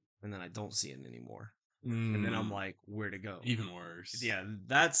and then I don't see it anymore, and then I'm Mm, like, where to go? even worse. Yeah,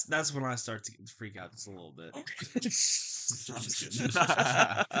 that's when I start to freak out just a little bit.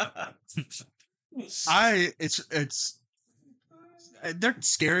 It's they're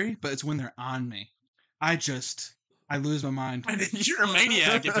scary, but it's when they're on me. I lose my mind. You're a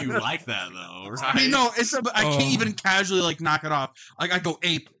maniac if you like that, though, right? I mean, no, I Oh. can't even casually like knock it off. Like I go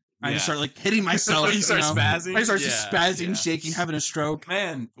ape. I just Yeah. start like hitting myself. You start know? spazzing? I start just Yeah, spazzing, yeah. shaking, having a stroke.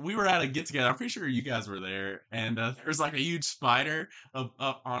 Man, we were at a get together. I'm pretty sure you guys were there, and there was like a huge spider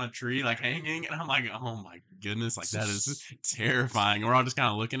up on a tree, like hanging. And I'm like, oh my goodness, like that is terrifying. We're all just kind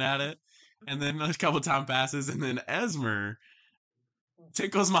of looking at it, and then a couple time passes, and then Esmer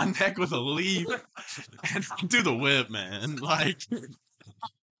tickles my neck with a leaf, and I do the whip, man. Like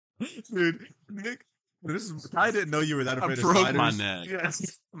Dude, Nick, I didn't know you were that I afraid of broke spiders. my neck.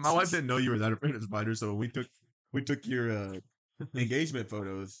 Yes. My wife didn't know you were that afraid of spiders, so we took your engagement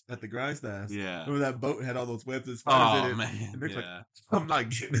photos at the grindstaff. Yeah. Remember that boat had all those webs and spiders Oh in it? man. And Nick's like, Yeah. I'm not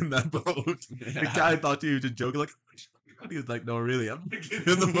getting in that boat. The Yeah. guy thought you were just joking, like he was like, no, really, I'm not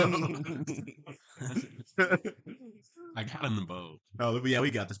getting in the boat. I got in the boat. Oh, but yeah,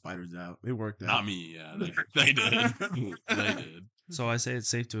 we got the spiders out. It worked out. Not me. Yeah, they did. They did. So I say it's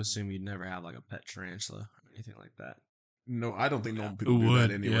safe to assume you'd never have like a pet tarantula or anything like that. No, I don't think normal people Who do would?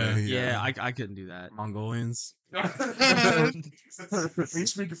 that anyway. Yeah, I couldn't do that. Mongolians. Are you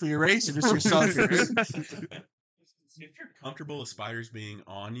speaking for your race or just yourself? If you're comfortable with spiders being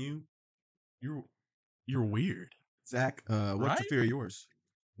on you, you're weird. Zach, what's Right? the fear of yours?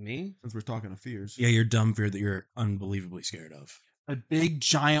 Me? Since we're talking of fears. Yeah, your dumb fear that you're unbelievably scared of. A big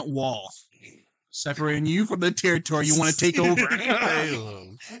giant wall separating you from the territory you want to take over.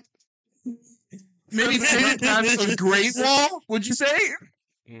 Maybe that's a great wall. Would you say?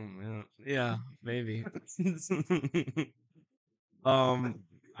 Yeah, maybe.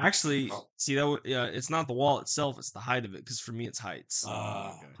 Actually, see that. Yeah, it's not the wall itself; it's the height of it. Because for me, it's heights.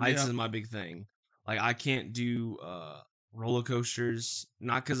 Heights Yeah. is my big thing. Like I can't do roller coasters,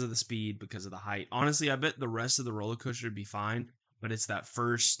 not because of the speed, because of the height. Honestly, I bet the rest of the roller coaster would be fine, but it's that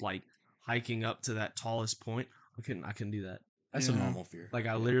first like hiking up to that tallest point. I couldn't do that. That's Yeah. a normal fear. Like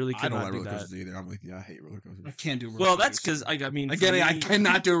I literally I could don't not like do roller that. coasters either. I'm with you. I hate roller coasters. I can't do roller Well, that's coasters. because I mean, for Again, I me-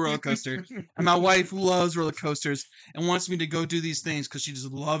 cannot do a roller coaster. And my wife loves roller coasters and wants me to go do these things because she just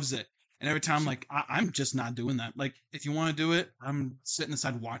loves it. And every time, like, I'm just not doing that. Like, if you want to do it, I'm sitting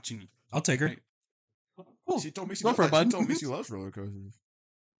aside watching you. I'll take her. Right. Cool. She told me she Go for it, bud. She told me she loves roller coasters.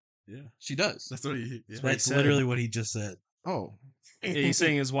 Yeah, She does. that's what he. Yeah. That's literally what he just said. Oh, Yeah, he's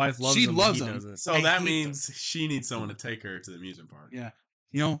saying his wife loves She him. loves he him. doesn't. So I that hate means she needs someone to take her to the amusement park. Yeah.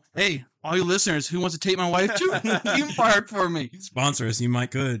 You know, hey, all you listeners, who wants to take my wife to the theme park for me? Sponsor us. You might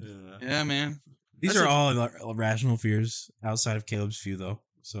could. Yeah. Yeah, man. These That's are a- all rational fears outside of Caleb's few, though.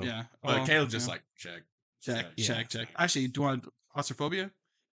 So Yeah. But Oh, Caleb just yeah. like check. check. Actually, do you want claustrophobia?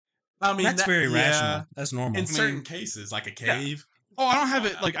 I mean, that's very yeah, rational. That's normal. in certain mean, cases, like a yeah. cave. Oh, I don't have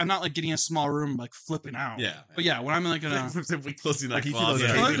it. Like, I'm not like getting a small room, like flipping out. Yeah, But yeah, when I'm like in a if we close in Like, like you see those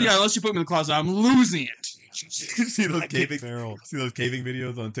closet, cave- yeah, unless you put me in the closet, I'm losing it. see those caving, feral. see those caving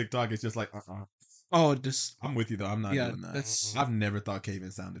videos on TikTok? It's just like, Oh, just I'm with you though. I'm not Yeah, doing that. that's- I've never thought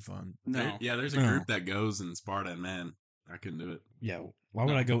caving sounded fun. no. Yeah, there's a No. group that goes in Sparta, and man, I couldn't do it. Yeah. Why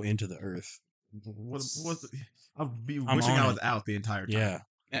would I go into the earth? What's I'd be I'm wishing on I was it. out the entire time. Yeah.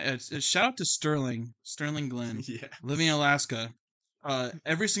 It's shout out to Sterling Glenn, Yeah, living in Alaska.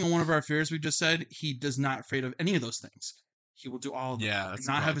 Every single one of our fears we just said, he does not afraid of any of those things. He will do all of them. yeah, that's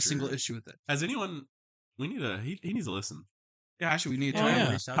not have probably a single true. issue with it. Has anyone? We need a. He needs to listen. Yeah, actually, we need to. Oh, try yeah.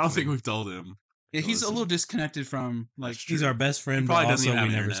 him. I don't think we've told him. Yeah, he's a Listen. little disconnected from like. That's He's our best friend, but probably doesn't also even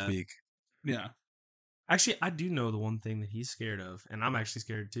we have never internet. speak. Yeah, Actually, I do know the one thing that he's scared of, and I'm actually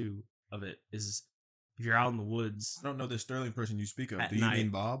scared too of it. Is if you're out in the woods, I don't know this Sterling person you speak of. At Do you night. mean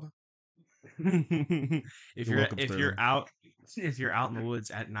Bob? if You're welcome, you're Sterling. out in the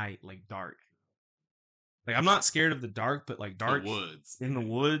woods at night, like dark. Like I'm not scared of the dark, but like dark The woods. in the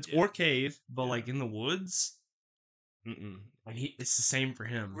woods Yeah. or cave, but Yeah. like in the woods. And it's the same for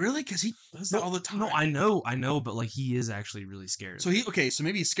him. really, because he does that all the time. No, I know, but like he is actually really scared. So so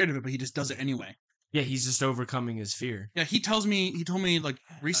maybe he's scared of it, but he just does it anyway. Yeah, he's just overcoming his fear. Yeah, he told me like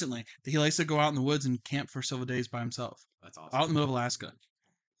recently that he likes to go out in the woods and camp for several days by himself That's awesome. out in the middle of Alaska.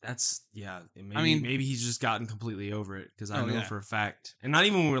 That's Maybe, mean- maybe he's just gotten completely over it because I Oh, know yeah. for a fact, and not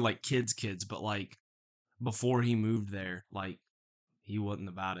even when we were like kids, but like before he moved there, like he wasn't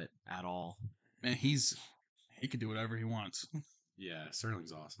about it at all. Man, he can do whatever he wants. Yeah,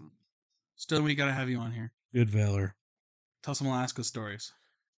 Sterling's awesome. Still, we gotta have you on here. Good valor. Tell some Alaska stories.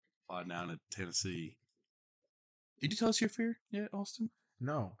 Fly down to Tennessee. Did you tell us your fear yet, Austin?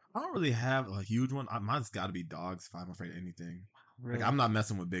 No, I don't really have a huge one. Mine's got to be dogs. If I'm afraid of anything, like I'm not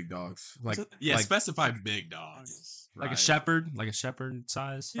messing with big dogs. Like Yeah, like, specify big dogs. Like a right? shepherd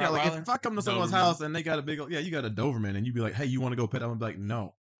size. yeah, like Rottweiler? if I come to someone's Doberman. house and they got a big, you got a Doberman, and you be like, hey, you want to go pet? I'm gonna be like,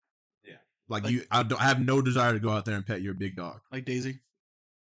 no. Yeah. Like, Like- I have no desire to go out there and pet your big dog. Like Daisy?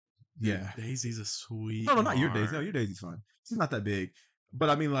 Yeah. Daisy's a sweet. No, not your Daisy. No, your Daisy's fine. She's not that big. But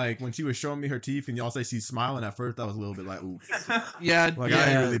I mean, like when she was showing me her teeth, and y'all say she's smiling at first, I was a little bit like, ooh, Yeah, like yeah. I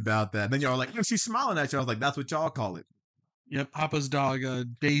ain't really about that. Then y'all like, no, she's smiling at you. I was like, that's what y'all call it. Yeah, Papa's dog,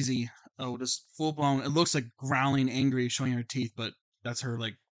 Daisy. Oh, just full blown. It looks like growling, angry, showing her teeth, but that's her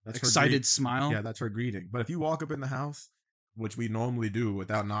like That's her excited smile. Yeah, that's her greeting. But if you walk up in the house, which we normally do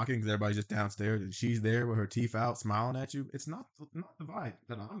without knocking, because everybody's just downstairs, and she's there with her teeth out, smiling at you, it's not the vibe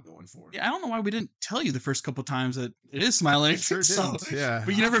that I'm going for. Yeah, I don't know why we didn't tell you the first couple times that it is smiling. Sure So- didn't. Yeah.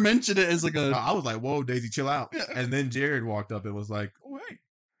 but you never mentioned it as like a. I was like, whoa, Daisy, chill out. Yeah. And then Jared walked up and was like, oh, hey.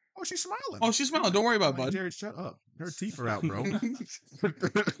 Oh, she's smiling. Oh, she's smiling. Don't worry about it, I'm like, bud. Jared, shut up. Her teeth are out, bro.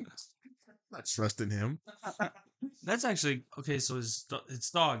 Not trusting him. That's actually okay. So it's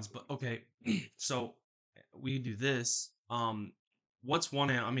dogs, but okay. So we do this. What's one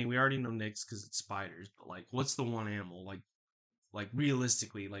animal? I mean, we already know Nick's because it's spiders, but like, what's the one animal like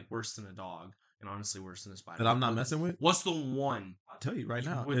realistically, like worse than a dog, and honestly worse than a spider? That I'm not messing with? What's the one? I'll tell you right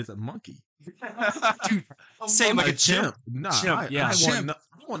now, With- it's a monkey. Dude, same like a chimp. Nah, Chimp, yeah. I Chimp.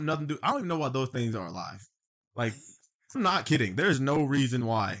 want nothing to do. I don't even know why those things are alive. Like, I'm not kidding. There's no reason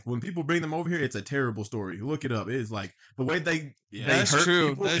why. When people bring them over here, it's a terrible story. Look it up. It's like the way they Yeah, they That's hurt true.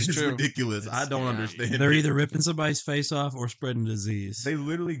 people That's is true. ridiculous. I don't Yeah. understand. They're either ripping somebody's face off or spreading disease. They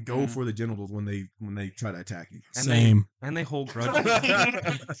literally go Yeah. for the genitals when they try to attack you. And Same. And they hold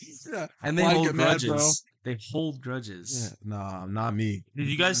grudges. Yeah. And they Why hold get mad, bro? grudges. They hold grudges. Nah, not me. Did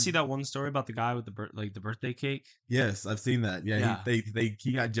you guys see that one story about the guy with the birthday cake? Yes, I've seen that. Yeah, Yeah.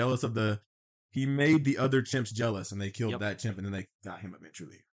 he got jealous of he made the other chimps jealous, and they killed Yep. that chimp, and then they got him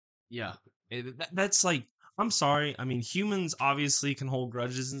eventually. Yeah, that's like, I'm sorry. I mean, humans obviously can hold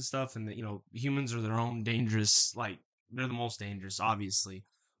grudges and stuff, and humans are their own dangerous. Like, they're the most dangerous, obviously.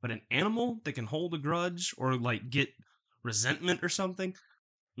 But an animal that can hold a grudge or like get resentment or something,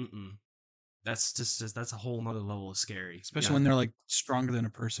 that's just that's a whole nother level of scary. Especially when they're like stronger than a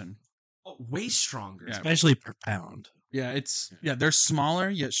person. way stronger. Yeah. Especially per pound. Yeah, they're smaller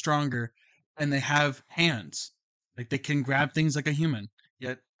yet stronger, and they have hands. Like they can grab things like a human.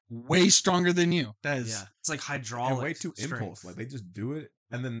 Yet way stronger than you. That is Yeah, it's like And hydraulic. way too strength. impulse. Like they just do it,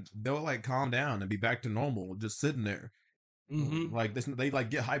 and then they'll like calm down and be back to normal, just sitting there. Mhm. Like they like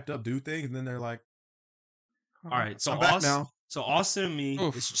get hyped up, do things, and then they're like, All right, so I'm back Austin, now. so Austin and me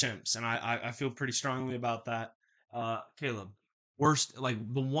Oof. is chimps, and I feel pretty strongly about that. Caleb, worst like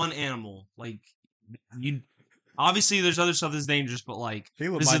the one animal like you. Obviously, there's other stuff that's dangerous, but like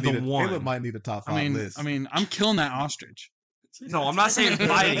Caleb this might is the need one. Caleb might need a top five list. I mean, I'm killing that ostrich. No, I'm not saying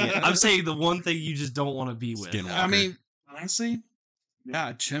fighting it. I'm saying the one thing you just don't want to be with. Skinwalker. I mean, honestly, yeah,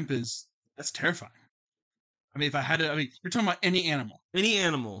 a chimp that's terrifying. I mean, if I had to, I mean, you're talking about any animal. Any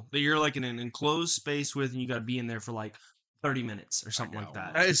animal that you're like in an enclosed space with, and you got to be in there for like 30 minutes or something like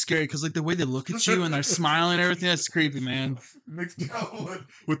that. That is scary because like the way they look at you and they're smiling and everything, that's creepy, man. Mixed out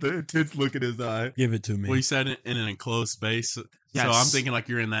with the intense look in his eye. Give it to me. Well, you said in an enclosed space, so I'm Yes. thinking like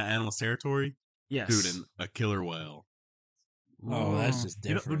you're in that animal's territory, Yes, dude. And a killer whale, Oh, that's just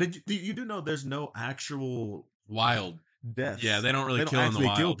You know, different. you do know there's no actual wild. deaths. Yeah, they don't really They don't kill in the actually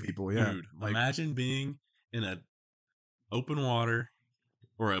wild. kill people, yeah. Dude, Like- imagine being in a open water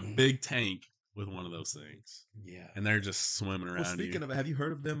or a big tank with one of those things, Yeah. and they're just swimming Well, around speaking you. of, have you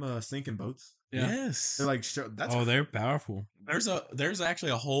heard of them sinking boats? Yeah. Yes, They're like, that's Oh, they're powerful. there's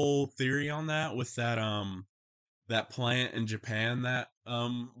actually a whole theory on that with that plant in Japan that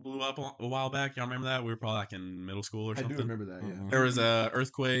blew up a while back. Y'all remember that? We were probably like in middle school or I something. do remember that. Yeah. There was a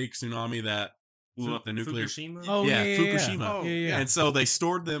earthquake, tsunami that blew up the nuclear. Fukushima? Oh, yeah, yeah, Fukushima. Oh, yeah. And so they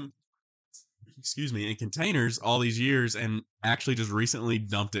stored them, excuse me, in containers all these years, and actually just recently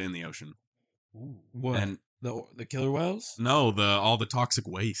dumped it in the ocean. What? And the killer whales? no, all the toxic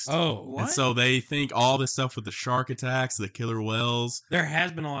waste. Oh, And so they think all this stuff with the shark attacks, the killer whales. there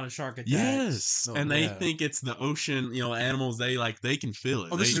has been a lot of shark attacks. Yes, Oh, and they yeah. think it's the ocean. Animals. They can feel it.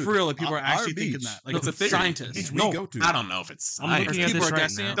 Oh, this They- is for real. Like people are Our actually beach. thinking that. Like No, it's a theory. scientists. Beach we no, go to. I don't know if it's. I'm science. looking at People this are right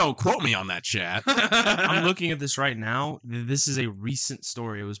guessing now. it? Don't quote me on that, chat. I'm looking at this right now. This is a recent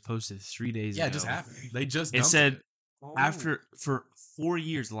story. It was posted 3 days Yeah, ago. it just happened. They just. It dumped said it. after for 4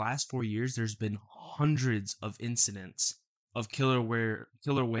 years, the last 4 years, there's been hundreds of incidents of killer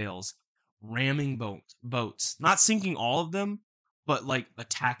whales ramming boats, not sinking all of them, but like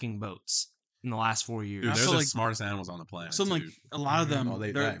attacking boats in the last 4 years. Dude, I they're feel the like smartest animals on the planet. Some like dude. a lot of them. Oh,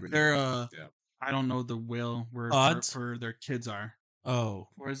 they they're die really they're Yeah. I don't know the whale word Odds? for their kids are. Oh.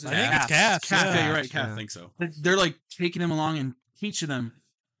 Or is it I think it's calves. Calf, yeah, Yeah. you're right, I calf. think so. They're like taking them along and teaching them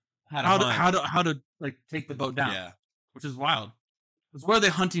how to like take the boat down, Yeah. which is wild. 'Cause where are they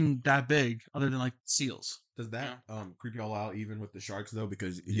hunting that big other than like seals? Does that creep y'all out even with the sharks though?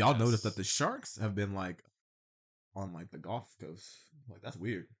 Because y'all notice that the sharks have been like on like the Gulf Coast. Like that's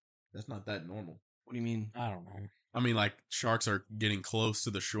weird. That's not that normal. What do you mean? I don't know. I mean, like sharks are getting close to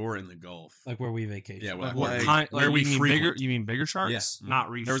the shore in the Gulf. Like where we vacation. Yeah, like well, what Kind, where like, we you mean frequent. bigger? You mean bigger sharks? Yeah. Not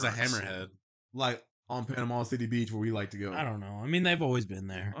reef. There was a sharks. hammerhead. Like on Panama City Beach where we like to go. I don't know. I mean, they've always been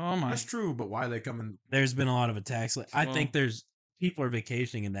there. Oh my! That's true, but why are they coming? There's been a lot of attacks. Like, I Well- think there's people are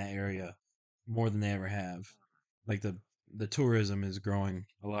vacationing in that area more than they ever have. Like the tourism is growing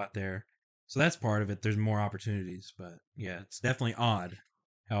a lot there. So that's part of it. There's more opportunities, but yeah, it's definitely odd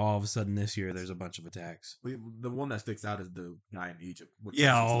how all of a sudden this year there's a bunch of attacks. The one that sticks out is the guy in Egypt. which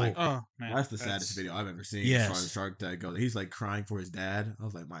Yeah, is, oh. like, Oh man, that's the saddest video I've ever seen. Yes. As far as Shark Tank goes, he's like crying for his dad. I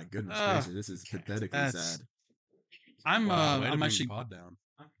was like, my goodness Ugh. gracious, this is pathetically That's- sad. I'm Wow, way to I'm bring actually the pod down.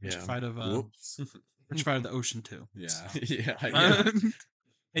 Yeah. petrified of Whoops. petrified of the ocean too. Yeah, yeah,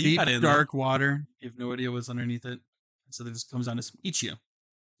 Hey, you Deep got in, though. dark water. You have no idea what's underneath it, so it just comes down to eat you.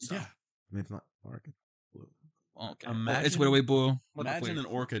 So, Yeah. I mean, it's not dark. It's blue. okay. Imagine- It's way way blue. Imagine an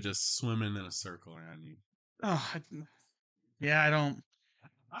orca just swimming in a circle around you. Yeah, I don't.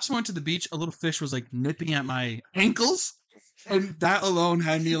 I just went to the beach. A little fish was like nipping at my ankles, and that alone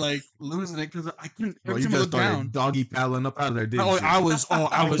had me like losing it because I couldn't. Bro, Every you time I just looked started down, doggy paddling up out of there, didn't oh,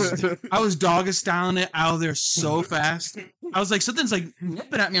 you? I was dog styling it out of there so fast. I was like, something's like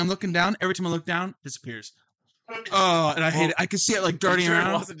nipping at me. I'm looking down. Every time I look down, it disappears. Oh, and I hate it. I could see it like darting Sure, it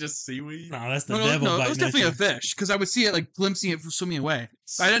around. wasn't just seaweed. No, that's the No, devil. it was biting definitely a at you. fish because I would see it like glimpsing it swimming away.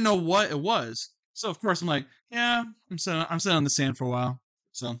 But I didn't know what it was. So of course I'm like, yeah, I'm sitting on the sand for a while.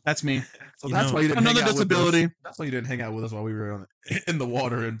 So that's me. So You that's know, why you didn't another hang out with disability. us. That's why you didn't hang out with us while we were in the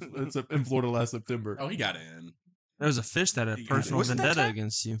water in Florida last September. Oh, he got in. There was a fish that had a You got it. personal Wasn't that vendetta time?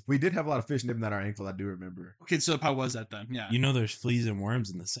 against you. We did have a lot of fish nipping at our ankle. I do remember. Okay, so how was that then? Yeah, You know there's fleas and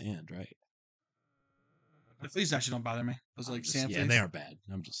worms in the sand, right? the fleas actually don't bother me. Those are like sand Yeah, fleas. they aren't bad.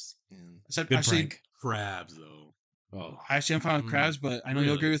 I'm just Except good actually, prank. Crabs, though. Oh, I actually am fine with crabs, but I know you'll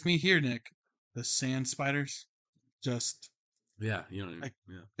Really? agree with me here, Nick. The sand spiders, just Yeah, you know. Like-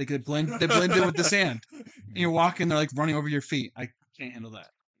 Yeah. they blend in with the sand. And you're walking, they're like running over your feet. I can't handle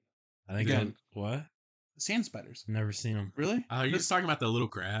that. I think Again. what? Sand spiders. Never seen them. Really? Oh, you're just talking about the little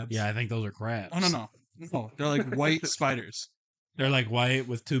crabs? Yeah, I think those are crabs. Oh no, they're like white spiders. They're like white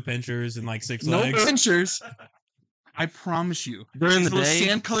with 2 pinchers and like 6 No legs. pinchers. I promise you. During the Those little day?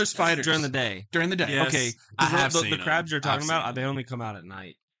 sand color spiders. During the day. During the day. Yes. Okay, I 'cause have the seen 'em. crabs you're I've talking seen about, 'em. they only come out at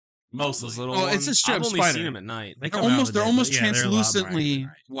night. Mostly. Those little Oh, ones. it's a straight I've up only spider. seen them at night. They They're come out almost of the they're day, almost but yeah, they're a lot brighter than translucently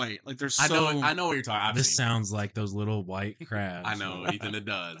night. white. Like they're I so. know what you're talking about. This sounds like those little white crabs. I know, Ethan, it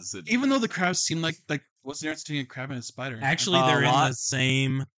does. Even though the crabs seem like what's the difference between a crab and a spider? Actually, A they're in lot. the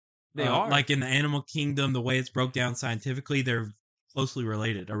same. They are. like in the animal kingdom. The way it's broke down scientifically, they're closely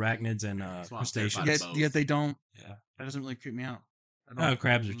related. Arachnids and why I'm crustaceans. terrified yet, both. yet they don't. Yeah. That doesn't really creep me out. I don't- Oh,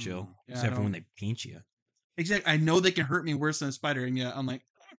 crabs are chill, Yeah, I except for don't- when they pinch you. Exactly. I know they can hurt me worse than a spider, and yet I'm like,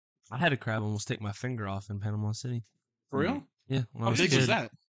 I had a crab almost take my finger off in Panama City. for real? Yeah, when I How was a big was kid.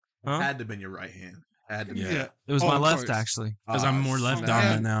 that? Huh? Had to have been your right hand. Had to be. Yeah. It was Oh, my of left, course. actually. Because I'm more left man.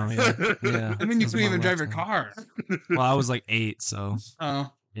 dominant now. Yeah. Yeah. I mean, you It was couldn't my even drive your left car. hand. Well, I was like 8, so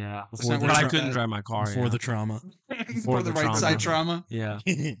Oh, yeah. That's Before not the, worth but I it. couldn't drive my car. Before yeah. the trauma. for the the right side trauma. Yeah,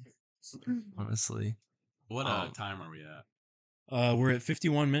 honestly. What Um, time are we at? We're at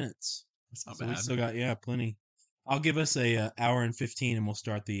 51 minutes. That's not So we bad. still got plenty. I'll give us a hour and 15, and we'll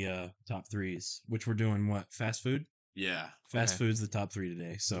start the top threes, which we're doing. What, fast food? Yeah. Fast Okay. food's the top 3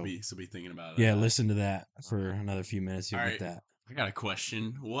 today. So So be thinking about it. yeah, listen to that for another few minutes. You'll All get right. that. I got a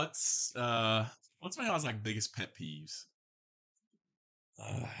question. What's my y'all's like biggest pet peeves?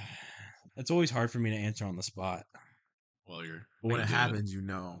 It's always hard for me to answer on the spot. Well, you're When it good. happens, you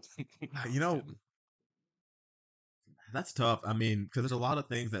know. You know, that's tough. I mean, because there's a lot of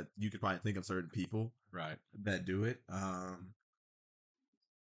things that you could probably think of certain people Right. that do it.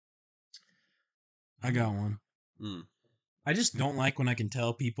 I got one. Mm. I just don't like when I can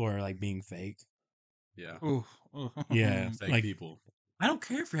tell people are like being fake. Yeah. Ooh. Yeah. Fake Like, people. I don't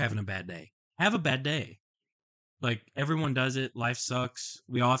care if you're having a bad day. Have a bad day. Like, everyone does it. Life sucks.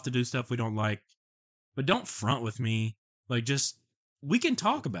 We all have to do stuff we don't like. But don't front with me. Like, just, we can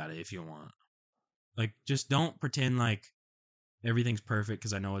talk about it if you want. Like, just don't pretend like everything's perfect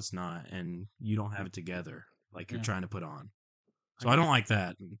because I know it's not and you don't have it together like you're Yeah. trying to put on. So I don't like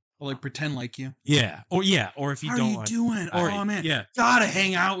that. Or like pretend like you. Yeah. Or if you How don't are you like, doing? or, Oh man, yeah. gotta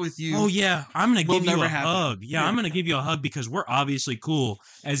hang out with you. Oh yeah, I'm gonna Will give you never a happen. hug. Yeah, Yeah. I'm gonna give you a hug because we're obviously cool.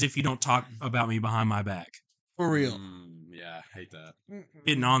 As if you don't talk about me behind my back. For real. Yeah, I hate that.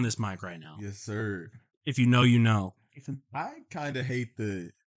 Getting on this mic right now. yes, sir. If you know, you know. I kind of hate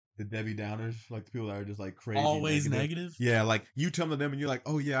the Debbie Downers, like the people that are just like crazy. Always negative. Yeah, like you tell them and you're like,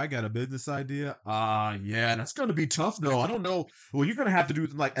 oh yeah, I got a business idea. Yeah, that's gonna be tough though. I don't know. Well, you're gonna have to do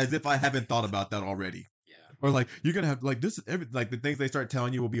like as if I haven't thought about that already. Yeah. Or like you're gonna have like this is every like the things they start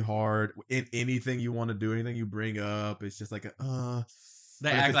telling you will be hard in anything you want to do, anything you bring up. It's just like They But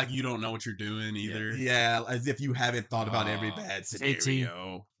if act it's- like you don't know what you're doing either. yeah, as if you haven't thought about every Oh, bad AT.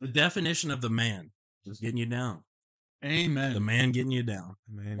 scenario. The definition of the man is getting you down. Amen. The man getting you down.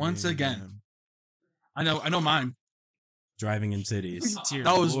 Man, Once man, again. man. I know mine. Driving in cities. Dear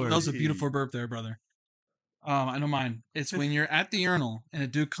That was Lord. a beautiful burp there, brother. I know mine. It's when you're at the urinal and a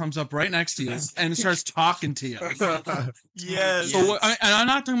dude comes up right next to you and starts talking to you. Yes. So and I'm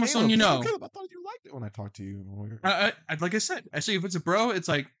not talking about someone you know. Caleb, I thought you liked it when I talked to you. Like I said, actually, if it's a bro, it's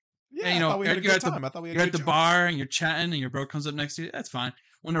like Yeah, you know, I thought we had a you're good at the- time. I thought we had you're a at the good bar and you're chatting and your bro comes up next to you. That's fine.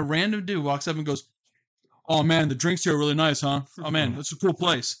 When a random dude walks up and goes, "Oh man, the drinks here are really nice, huh? Oh man, that's a cool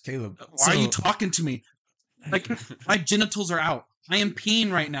place. Caleb. Why are you So- talking to me? Like my genitals are out. I am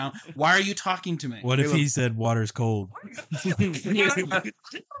peeing right now. Why are you talking to me?" What if he said water's cold?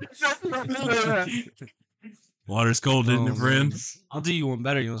 Water's cold, isn't it, friend? I'll do you one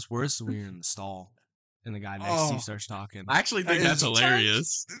better. You know what's worse? When you're in the stall and the guy next to Oh. you starts talking. I actually think That that's is-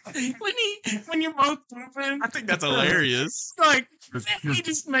 hilarious. when you're both pooping, I think that's hilarious. like he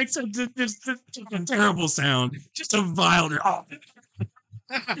just makes a terrible sound, just a vile.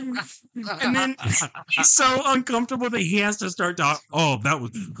 And then he's so uncomfortable that he has to start talking. Oh, that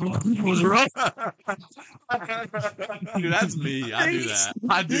was rough. Dude, that's me. I do that.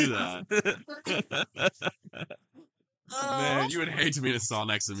 I do that. Man, you would hate to be in a stall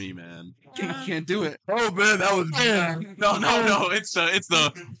next to me, man. Can't do it. Oh man, that was No. It's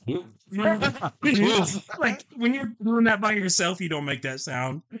the. Like when you're doing that by yourself, you don't make that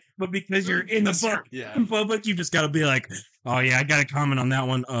sound. But because you're in the Yeah. in public, you just got to be like, "Oh yeah, I got to comment on that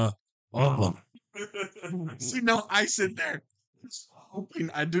one." Oh, See, no, I sit there just hoping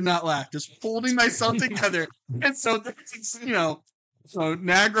I do not laugh, just holding myself together. And so, so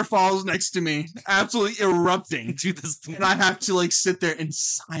Niagara Falls next to me, absolutely erupting. Do this. And I have to like sit there in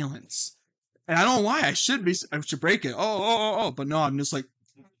silence. And I don't know why. I should break it. Oh. But no, I'm just like,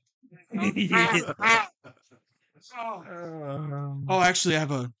 Oh, actually, I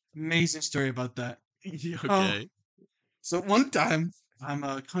have a amazing story about that. Okay. So one time, I'm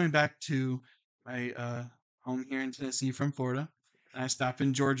coming back to my home here in Tennessee from Florida, and I stopped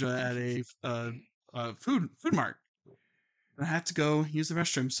in Georgia at a food mart. And I had to go use the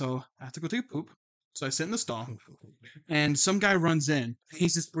restroom, so I had to go take a poop. So I sit in the stall, and some guy runs in.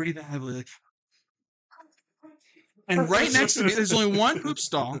 He's just breathing heavily, like, and right next to me, there's only one poop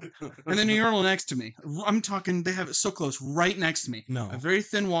stall, and then a urinal next to me. I'm talking, they have it so close, right next to me. No. A very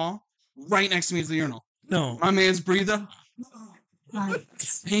thin wall, right next to me is the urinal. No. My man's breathing.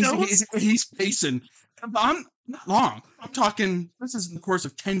 He's pacing. I'm not long. I'm talking, this is in the course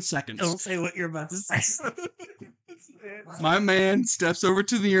of 10 seconds. Don't say what you're about to say. My man steps over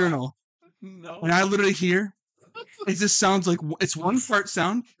to the urinal, No. and I literally hear, it just sounds like, it's one fart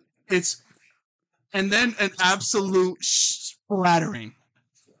sound, and then an absolute splattering.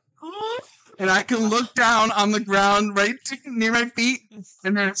 And I can look down on the ground right near my feet,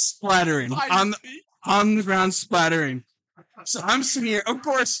 and then it's splattering on the ground, splattering. So I'm sitting here, of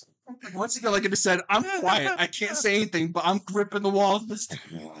course. Once again, like I just said, I'm quiet. I can't say anything, but I'm gripping the wall, just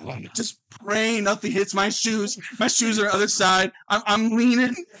praying nothing hits my shoes. My shoes are on the other side. I'm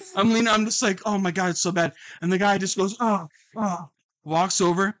leaning. I'm just like, oh my God, it's so bad. And the guy just goes, walks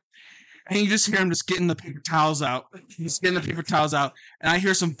over. And you just hear him just getting the paper towels out. He's getting the paper towels out. And I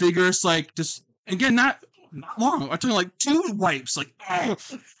hear some vigorous, like, just, again, not long. I'm talking like 2 wipes. Like,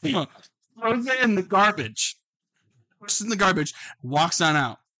 throws it in the garbage. Puts it in the garbage. Walks on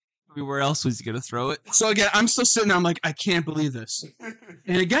out. Where else was he gonna throw it? So again, I'm still sitting there. I'm like, I can't believe this.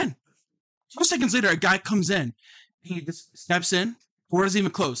 And again, 2 seconds later, a guy comes in. He just steps in. Door doesn't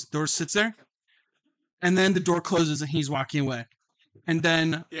even close. Door sits there. And then the door closes and he's walking away. And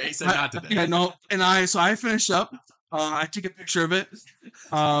then Yeah, he said not today. yeah, no, and I finish up. I take a picture of it.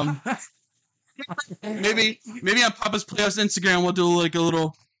 Maybe on Papa's Playhouse Instagram we'll do like a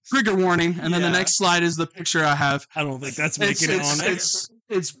little trigger warning, and then the next slide is the picture I have. I don't think that's making it on there.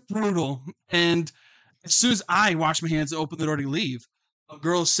 It's brutal. And as soon as I wash my hands and open the door to leave, a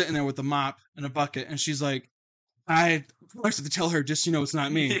girl's sitting there with a mop and a bucket, and she's like, I have to tell her, just so you know, it's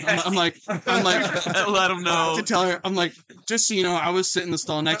not me. I'm like, Let him know. to tell her, I'm like, just so you know, I was sitting in the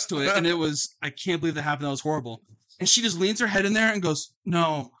stall next to it, and it was, I can't believe that happened. That was horrible. And she just leans her head in there and goes,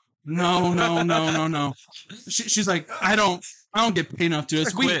 no. She's like, I don't get paid enough to do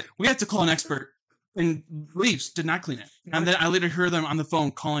this. We have to call an expert. And leaves, did not clean it. And then I later heard them on the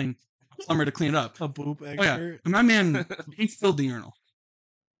phone calling a plumber to clean it up. A poop Oh yeah, expert. and my man, he filled the urinal.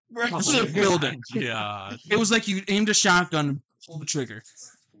 Filled it. Yeah. It was like you aimed a shotgun and pulled the trigger.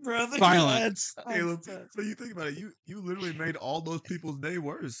 Brother, Violent. Caleb, so you think about it, you literally made all those people's day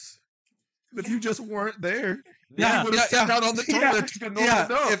worse. If you just weren't there, you would have sat out on the toilet.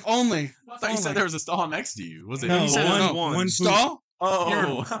 If only. I thought you said there was a stall next to you. Was it? No, you said one poop. Stall?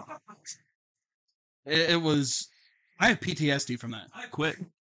 Oh. It was. I have PTSD from that. I quit.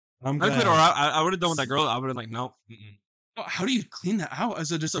 I'm I glad. quit, or I would have done with that girl. I would have like, nope. How do you clean that out as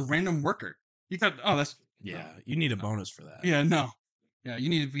just a random worker? You got that's Yeah, you need a bonus for that. yeah you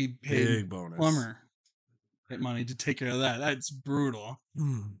need to be paid Big bonus. plumber get money to take care of that. That's brutal.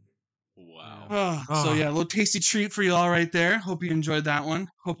 Wow. So yeah, a little tasty treat for you all right there. Hope you enjoyed that one.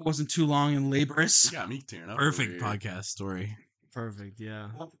 Hope it wasn't too long and laborious. You got me tearing up. Perfect over here. podcast story. Perfect. Yeah.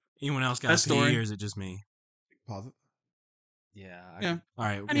 Anyone else got That a story. pee, or is it just me? Pause it. Yeah. Yeah. All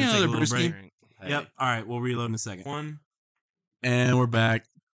right, we're Any gonna take other a little brewski? break. Yep. All right, we'll reload in a second. One. And we're back.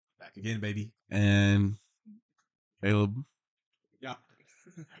 Back again, baby. And Caleb.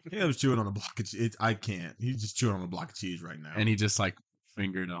 Caleb's chewing on a block of cheese. I can't. He's just chewing on a block of cheese right now. And he just like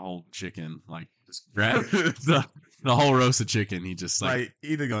fingered a whole chicken. Like just grabbed the whole roast of chicken. He just like like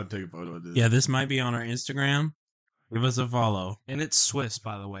either gonna take a photo of this. Yeah, this might be on our Instagram. Give us a follow. And it's Swiss,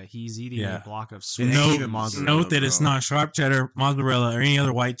 by the way. He's eating Yeah. a block of It Swiss. ain't Note- even mozzarella, Note that it's bro. not sharp cheddar, mozzarella, or any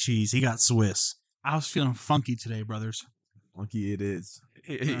other white cheese. He got Swiss. I was feeling funky today, brothers. Monkey. It is.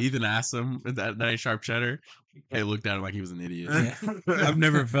 Ethan asked him that ain't sharp cheddar. They looked at him like he was an idiot. I've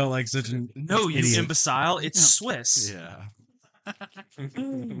never felt like such an No, you idiot. imbecile. It's Yeah. Swiss. Yeah.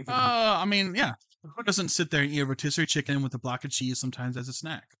 I mean, yeah. Who doesn't sit there and eat a rotisserie chicken with a block of cheese sometimes as a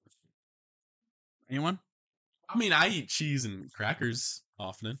snack? Anyone? I mean, I eat cheese and crackers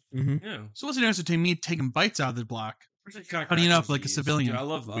often. Yeah. So what's the difference between me taking bites out of the block, cutting it up like a civilian? Dude, I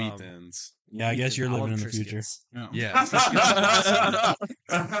love Wheat thins. Yeah, I guess you're I love living in the future. Triscuits. Yeah.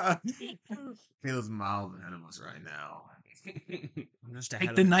 Caleb's miles ahead of us right now. I'm just Take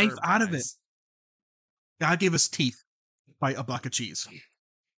ahead the of knife curve, out of it. guys. God gave us teeth. Bite a block of cheese.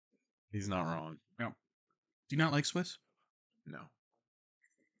 He's not wrong. Do you not like Swiss? No.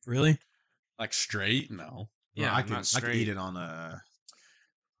 Really? Like straight? No. Yeah, I can not I can eat straight. it on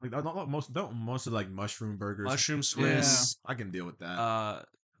like most of like mushroom burgers. Mushroom Swiss. I can deal with that.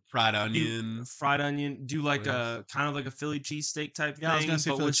 Fried Do onion. fried onion. Do like Swiss. a kind of like a Philly cheesesteak type Yeah, I was thing, gonna say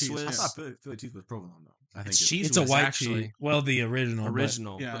but Philly with cheese, I Swiss. thought Philly cheese was provolone though. I think It's it's cheese. It's a whiz, white actually. cheese. Well, the original.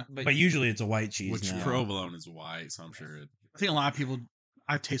 Original. Yeah. But usually it's a white cheese which now. provolone is white, so I'm sure it. I think a lot of people.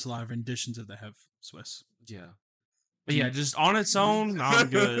 I've tasted a lot of renditions of that have Swiss. Yeah. But yeah, just on its own, I'm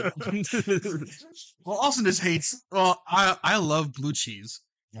good. Well, Austin just hates. Well, I love blue cheese.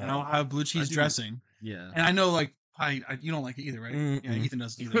 Yeah. And I'll have blue cheese do. dressing, yeah. and I know like I you don't like it either, right? Yeah, Mm-mm. Ethan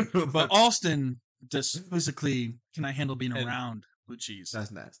doesn't either. But Austin just physically cannot handle being And- around blue cheese. That's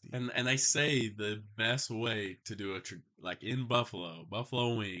nasty. And they say the best way to do like in buffalo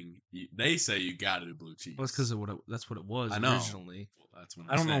wing, they say you got to do blue cheese. Well, it's because that's what it was I know. originally. That's what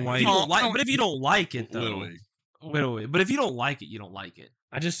I don't know why If you you- don't like, but if you don't like it, though, Literally. Literally. But if you don't like it, you don't like it.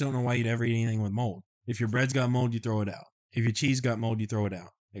 I just don't know why you'd ever eat anything with mold. If your bread's got mold, you throw it out. If your cheese got mold, you throw it out.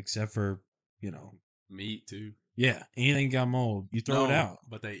 Except for, Meat too. yeah, anything got mold, you throw it No, out.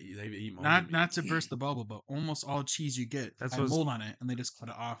 But they eat moldy Not meat. not to burst the bubble, but almost all cheese you get That's has what's- mold on it, and they just cut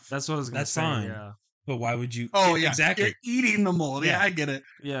it off. That's what I was going to That's say. fine. Yeah. But why would you? oh yeah, exactly. You're eating the mold. Yeah, Yeah. I get it.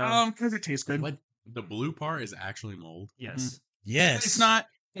 Yeah. Because it tastes good. What? The blue part is actually mold. yes. Yes, It's not.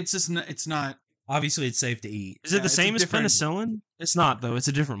 It's just. It's not. Obviously, it's safe to eat. Is it Yeah, the it's a same as different- penicillin? It's not though. It's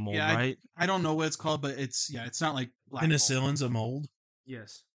a different mold, Yeah, right? I don't know what it's called, but it's It's not like black mold. Penicillin's a mold.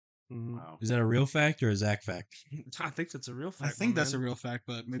 Yes. Wow. Is that a real fact or a Zach fact? I think that's a real I fact. think my that's a man. real fact,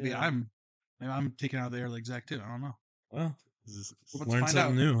 but maybe Yeah. I'm taking out of the air like Zach too. I don't know. Well, This is Let's learn find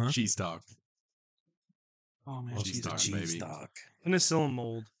something out. new, huh? cheese talk. Oh man, Well, cheese cheese dog. dog. cheese baby. stock. penicillin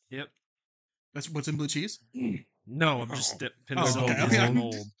mold. Yep. That's what's in blue cheese. No, I'm just Oh. penicillin okay, okay.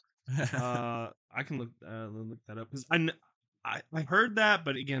 mold. I can look that up because I heard that,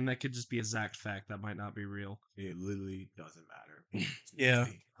 but again, that could just be a Zach fact. That might not be real. It literally doesn't matter. Yeah,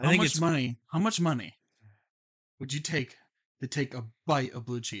 I How think much it's money? How much money would you take to take a bite of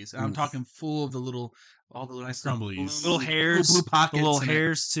blue cheese? And I'm Oof. talking full of all the nice Crumblies. Little hairs, blue the pockets, little in it.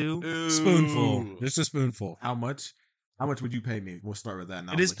 hairs too. spoonful. Ooh. Just a spoonful. How much? How much would you pay me? We'll start with that. And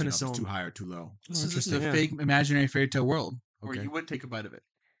It I'll is let you know if it's penicillin. too high or too low. This is a Interesting. Yeah. fake imaginary fairy tale world where Okay. you would take a bite of it.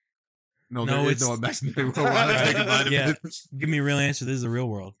 No, No, there is it's- no imaginary world. where I take a bite of Yeah. it. Give me a real answer. This is the real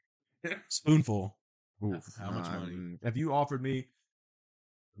world. Spoonful. Oof. How much money? If you offered me,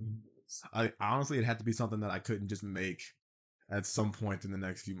 I honestly, it had to be something that I couldn't just make at some point in the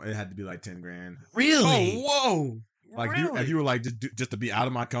next few months. It had to be like 10 grand. Really? whoa! Like if you were like just to be out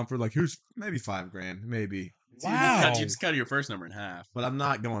of my comfort, like here's maybe 5 grand, maybe. Wow. You just cut your first number in half. But I'm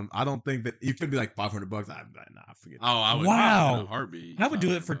not going. I don't think that you could be like $500. Nah, forget. Oh, I would. Wow. In a heartbeat. I would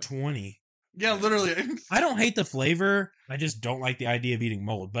do it for 20. Yeah, literally. I don't hate the flavor. I just don't like the idea of eating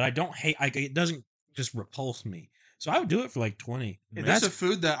mold. But I don't hate. It doesn't just repulse me. So I would do it for like 20. If That's there's a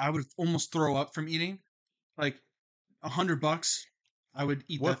food that I would almost throw up from eating, like $100, I would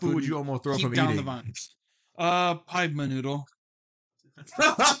eat What that food would and you almost throw keep from down eating? the vine. Pie noodle.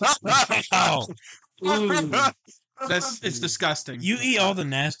 oh, It's disgusting. you eat all the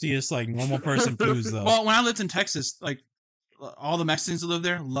nastiest like normal person foods though. Well, when I lived in Texas, like all the Mexicans that live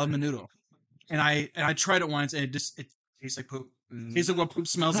there love menudo, and I tried it once, and it tastes like poop. Tastes like what poop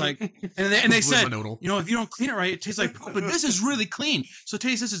smells like. And they said, noodle. you know, if you don't clean it right, it tastes like poop. But this is really clean. So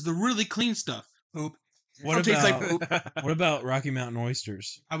taste this is the really clean stuff. Poop. What It tastes like about poop. what about Rocky Mountain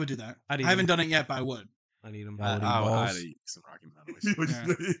oysters? I would do that. I'd eat I haven't done it yet, but I would. I need them. I would eat I'd balls. eat some Rocky Mountain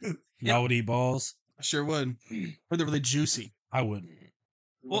oysters. Y'all would eat balls. I sure would. Or they're really juicy. I wouldn't.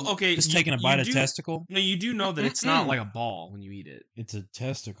 Well, okay. Just you- taking a you bite of do- testicle. No, you do know that it's not like a ball when you eat it. It's a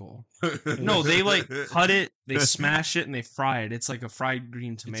testicle. No, they like cut it, they smash it, and they fry it. It's like a fried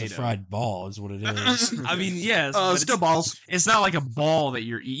green tomato. It's a fried ball, is what it is. I mean, yes, but Still balls. it's not like a ball that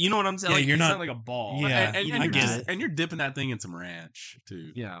you're eating. You know what I'm saying? Yeah, Like, you're it's not- not like a ball. Yeah, and, I you're get just- it. And you're dipping that thing in some ranch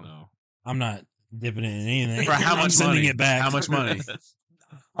too. Yeah. So. I'm not dipping it in anything. For how I'm much sending money? it back. How much money?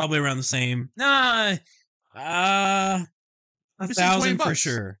 Probably around the same. Nah, a Just say 20 thousand for bucks.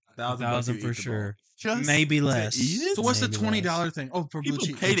 sure. A thousand for sure. Maybe less. eat it? So what's the Maybe less. $20 thing? Oh, for blue People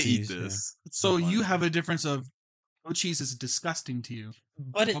cheese. pay to eat cheese, yeah. this. It's So funny. you have a difference of blue cheese is disgusting to you.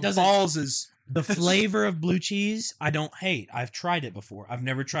 But it But doesn't. balls is The flavor of blue cheese, I don't hate. I've tried it before. I've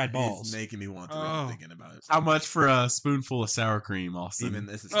never tried balls. It's making me want to. Oh. Thinking about it. How much for a spoonful of sour cream, Austin? Even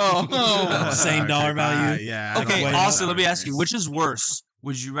this is Same dollar value? Yeah. I Okay, don't- Austin, let me ask you, which is worse?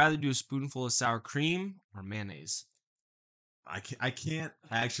 Would you rather do a spoonful of sour cream or mayonnaise? I can't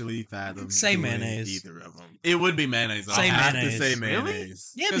actually fathom Say doing mayonnaise. either of them. It would be mayonnaise. Say I have mayonnaise. to say Really?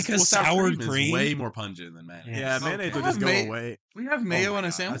 mayonnaise. Yeah, because sour cream. is way more pungent than mayonnaise. Yeah, So mayonnaise will have just go may- away. We have Oh mayo my on a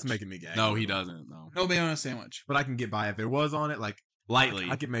God, sandwich. That's making me gag. No, he doesn't. No, No mayo on a sandwich. But I can get by if there was on it. Like lightly.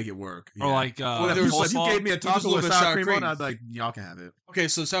 I could make it work. Or yeah. like Well, If there you, was if you gave me a there's a taco little with bit of sour sour cream on, cream. I'd be like, y'all can have it. Okay,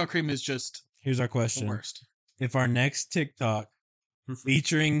 so sour cream is just Here's our the question: worst. if our next TikTok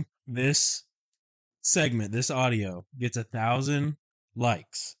featuring this segment, this audio, gets 1,000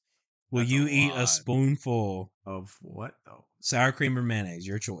 likes, will That's you a eat a lot. spoonful Of what though? sour cream or mayonnaise?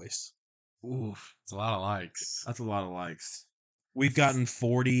 Your choice. Oof, It's a lot of likes. that's a lot of likes. We've gotten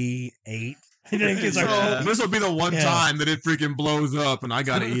 48. I think it's our Yeah. This will be the one Yeah. time that it freaking blows up and I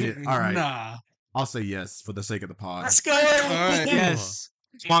gotta eat it. All right, Nah. I'll say yes for the sake of the pod. Let's go. right. Yes.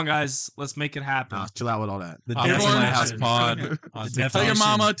 Come on, guys. Let's make it happen. Nah, chill out with all that. The Popcorn Everyone- House Pod. on Definition. TikTok. Tell your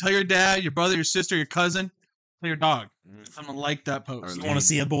mama, tell your dad, your brother, your sister, your cousin, tell your dog. I'm gonna like that post. You want to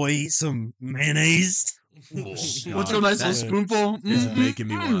see a boy eat some mayonnaise? What's God, your nice little that's- spoonful? It's Mm, making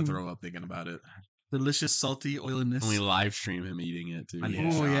me mm, want mm. to throw up thinking about it. Delicious, salty oiliness. And we live stream him eating it too. I need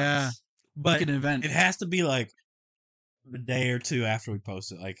Oh shots. yeah, But make an event. it has to be like a day or two after we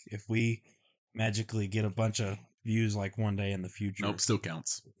post it. Like if we magically get a bunch of views like one day in the future. Nope, still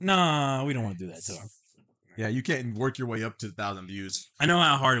counts. Nah, we don't want to do that to him. Yeah, you can't work your way up to 1,000 views. I know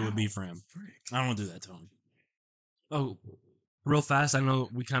how hard it would be for him. I don't want to do that to him. Oh, real fast. I know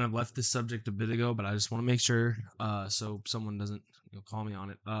we kind of left this subject a bit ago, but I just want to make sure so someone doesn't call me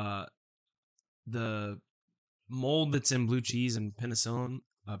on it. The mold that's in blue cheese and penicillin,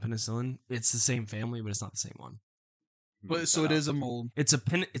 it's the same family, but it's not the same one. But so it is a mold. It's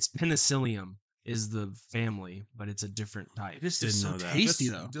penicillium is the family, but it's a different type. This Didn't is so know that. tasty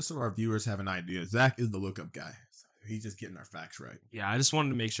just, though. Just so our viewers have an idea, Zach is the lookup guy. So he's just getting our facts right. Yeah, I just wanted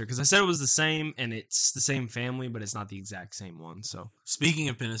to make sure because I said it was the same and it's the same family, but it's not the exact same one. So Speaking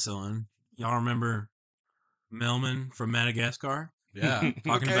of penicillin, y'all remember Melman from Madagascar Yeah.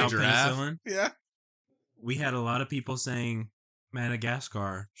 talking Okay. about Giraffe. penicillin? Yeah. We had a lot of people saying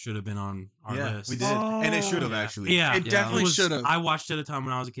Madagascar should have been on our list. we did, and it should have Yeah. actually. Yeah, It definitely was- should have. I watched it a time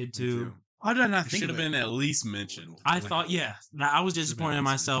when I was a kid Me too. How did I not It think should of have it? been at least mentioned. I thought, yeah, I was disappointed in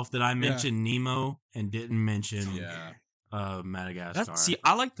mentioned. myself that I mentioned Nemo and didn't mention Yeah. Madagascar. see,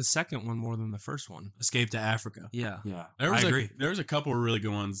 I like the second one more than the first one. Escape to Africa. Yeah. Yeah, There was I agree. There was a couple of really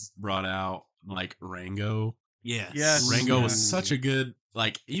good ones brought out, like Rango. Yes. Yes. Rango Yeah. was such a good,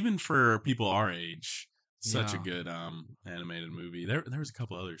 like, even for people our age, such a Yeah. good animated movie. There was a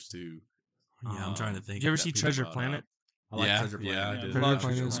couple others too. Yeah, I'm trying to think. Did you ever that see people Treasure brought Planet? up. I like Yeah, Treasure Planet. yeah, I Yeah, did. Treasure love Planet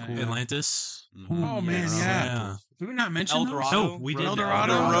Treasure was Planet. cool. Atlantis. Mhm. Oh man, Yes. yeah. Yeah. Did we not mention El those? Dorado. No, we did. El The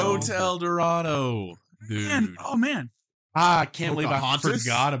Dorado. Road to El Dorado, dude. Man, oh man. I can't believe I Pocahontas?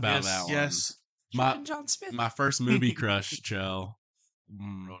 forgot about Yes, that one. Yes. My John Smith. my first movie crush, Chell.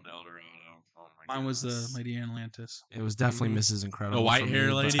 Road to El Dorado. Oh my Mine was the goodness. Lady in Atlantis. It was definitely Mrs. Incredible. The white for me, hair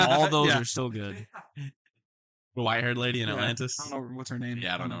but lady? All those Yeah. are still good. The white-haired lady in Yeah. Atlantis. I don't know what's her name.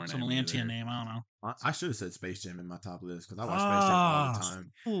 Yeah, I don't know her Some name Atlantean either. name. I don't know. I should have said Space Jam in my top list because I watch Space Jam all the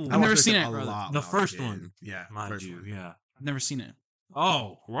time. I I've watch never Space seen Jam it. a lot The when I was a first kid. one. Yeah, Mind first you, one. yeah. I've never seen it.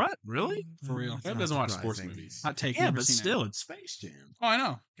 Oh, What? Really? For real. Caleb doesn't watch sports surprising. movies. Hot take. yeah, never but seen still, It. it's Space Jam. Oh, I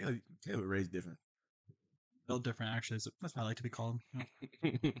know. Caleb raised different. Built different, actually. That's what I like to be called.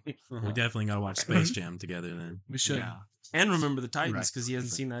 We definitely got to watch Space Jam together then. We should. Yeah. And Remember the Titans Right. because he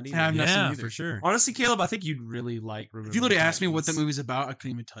hasn't seen that either. Yeah, I've not seen Yeah, either. for sure. Honestly, Caleb, I think you'd really like Remember If you literally the asked me what that Titans. movie's about, I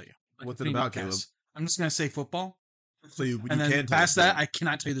couldn't even tell you. Like, What's I it couldn't about, even Caleb? guess. I'm just gonna say football, So you and then can tell past us that, I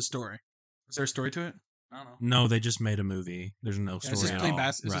cannot tell you the story. Is there a story to it? I don't know. No, they just made a movie. There's no Yeah, story it's just at playing all.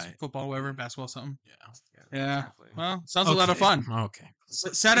 basketball, Right. football, whatever, basketball, something. Yeah. Yeah. Exactly. Well, sounds a lot of fun. Okay.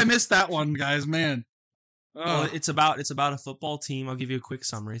 Sad I missed that one, guys. Man. Well, Oh, it's about a football team. I'll give you a quick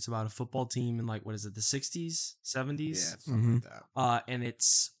summary. It's about a football team in like what is it, the 60s, 70s? Yeah, something like that. And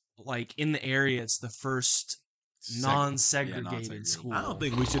it's like in the area, it's the first Seg- non-segregated non-segregated. school. I don't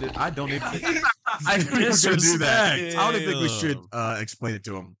think we should. I don't even. I don't think we should do that. I don't even think we should explain it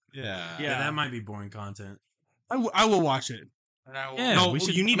to him. Yeah. Yeah, that might be boring content. I will watch it. And I will, Yeah, no, we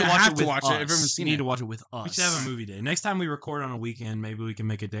should- you need I to mean, I watch have it to with watch us. it. Everyone's seen You need it. to watch it with us. We should have a movie day. Next time we record on a weekend, maybe we can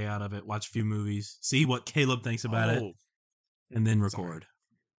make a day out of it, watch a few movies, see what Caleb thinks about it, Oh. and then record.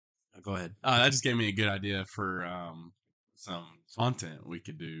 Go ahead. That just gave me a good idea for some content we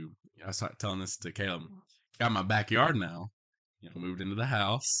could do. I started telling this to Caleb. Got my backyard now. Moved into the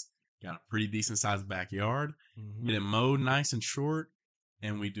house. Got a pretty decent sized backyard. Mhm. Get it mowed nice and short,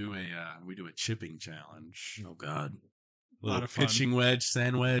 and we do a chipping challenge. Oh God. Little of fun. pitching wedge,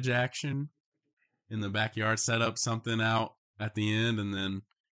 sand wedge action in the backyard. Set up something out at the end, and then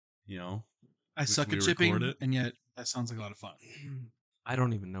I suck we at chipping, record it. and yet That sounds like a lot of fun. I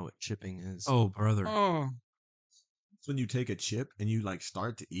don't even know what chipping is. Oh, brother. Oh, It's when you take a chip and you like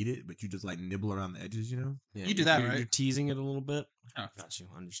start to eat it, but you just like nibble around the edges, you know? yeah, you do that, you're, right? You're teasing it a little bit. Oh. Got you.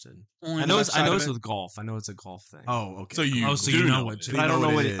 Understood. only I the know left it's. I side know of it's it. with golf. I know it's a golf thing. Oh, okay. So you Oh, so do you know know what it. to but I don't know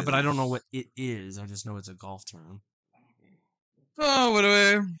know what what. it is. But I don't know what it is. I just know it's a golf term. Oh, what a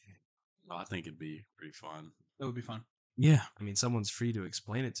way. Oh, I think it'd be pretty fun. That would be fun. Yeah. I mean, someone's free to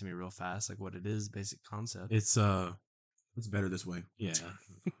explain it to me real fast, like what it is, basic concept. It's It's better this way. yeah.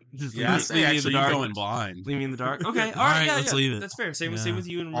 Just Yeah, I leave say me in actually the you dark. going blind. Leave me in the dark. Okay, all All right, right, yeah, let's yeah. leave it. That's fair. Same Yeah. with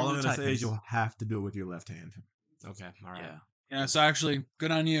you. And All I'm remember gonna the say is typing. you'll have to do it with your left hand. Okay, all right. Yeah. Yeah, so actually,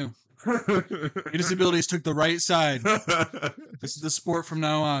 good on you. Your disabilities took the right side. This is the sport from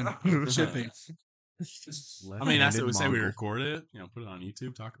now on. Chipping. I mean, that's what we say. We record it. Put it on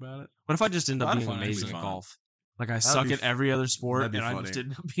YouTube. Talk about it. What if I just end A up lot of being fun, amazing actually. at golf? Like I That'd suck be at every other sport, that'd be and I funny. just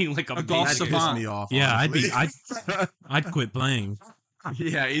end up being like A golf amazing. That'd piss savant. me off. Yeah, honestly. I'd quit playing.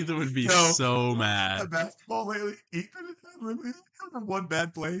 Yeah, Ethan would be No. so mad. Basketball lately, Ethan literally one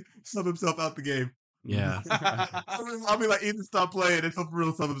bad play, sub himself out the game. Yeah. I'll be like, Ethan, stop playing, and he'll for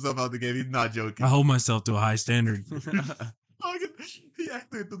real sub himself out the game. He's not joking. I hold myself to a high standard. He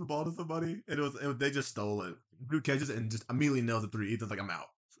actually threw the ball to somebody, and it was they just stole it. Drew catches it and just immediately nails the three. Ethan's like, I'm out.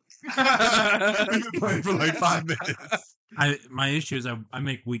 We've been playing for like 5 minutes. My issue is I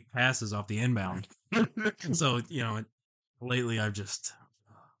make weak passes off the inbound. So lately I've just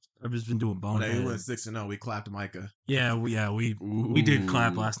been doing When he bonehead. went 6-0, we clapped Micah. Yeah, we did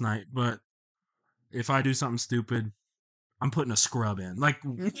clap last night, but if I do something stupid, I'm putting a scrub in. Like,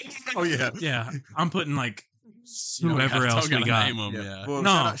 Oh yeah. yeah, I'm putting like You know, whoever gotta- else we gotta got. name 'em, yeah. Well,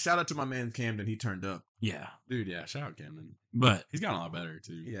 No. shout out to my man Camden. He turned up. Yeah, Dude, yeah. Shout out Camden. but He's gotten a lot better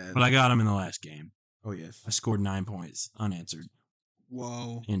too. Yeah. I got him in the last game. Oh yes. I scored 9 points unanswered.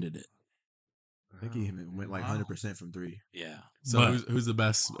 Whoa. Ended it. I think he went like Wow. 100% from 3. Yeah. So But, who's the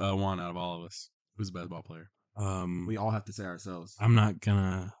best one out of all of us? Who's the best ball player? We all have to say ourselves. I'm not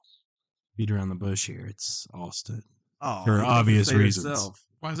gonna beat around the bush here. It's Austin. Oh, For he doesn't obvious say reasons. himself.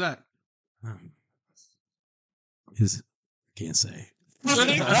 Why is that? His can't say.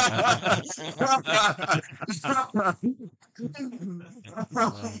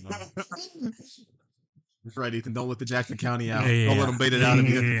 That's right, Ethan. Don't let the Jackson County out. Yeah, Don't let them bait it out of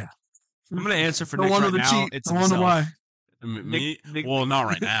you. Yeah. I'm gonna answer for Don't Nick wonder right the now. cheat. It's Don't wonder himself. why. Me? Nick- Well, not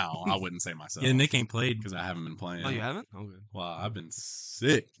right now. I wouldn't say myself. Yeah, Nick ain't played, because I haven't been playing. Oh, you haven't? Okay. Well, I've been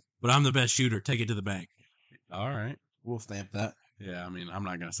sick. but I'm the best shooter. Take it to the bank. All right. We'll stamp that. Yeah, I mean, I'm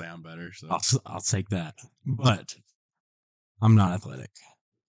not gonna say I'm better. So I'll take that. But I'm not athletic.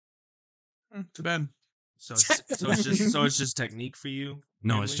 Too bad. So it's just technique for you.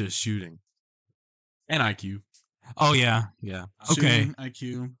 No, it's mainly? just shooting. and IQ. Oh yeah, yeah. Okay, Shooting,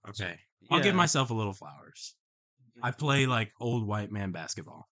 IQ. okay. I'll Yeah. give myself a little flowers. I play like old white man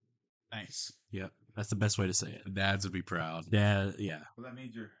basketball. Nice. Yep, that's the best way to say it. The dads would be proud. Dad, yeah, Well, that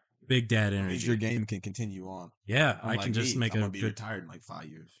means big dad energy. your game can continue on. Yeah, I Unlike can just me, make I'm a gonna be good. retired in like 5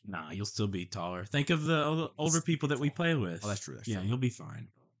 years. Nah, you'll still be taller. Think of the older people that we play with. Oh, that's true. That's Yeah, true. you'll be fine.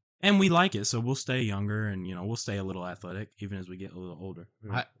 And we like it, so we'll stay younger, and we'll stay a little athletic even as we get a little older.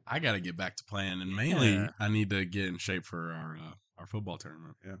 I got to get back to playing, and mainly Yeah. I need to get in shape for our football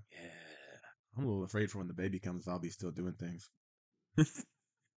tournament. Yeah. I'm a little afraid for when the baby comes, I'll be still doing things.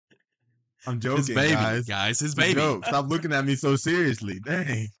 I'm His joking, baby, guys. his It's a baby. joke. Stop looking at me so seriously.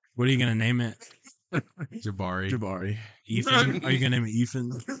 Dang. What are you gonna name it? Jabari. Jabari. Ethan? Are you gonna name it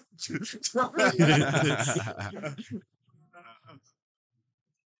Ethan?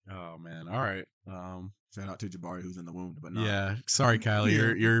 Oh man. All right. Shout out to Jabari who's in the womb, but not. Yeah. Sorry,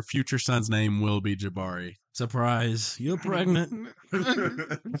 Kylie. Your future son's name will be Jabari. Surprise! You're pregnant.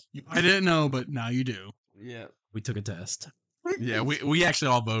 I didn't know, but now you do. Yeah. We took a test. Yeah. We actually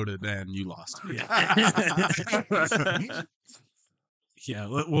all voted, and you lost. Yeah,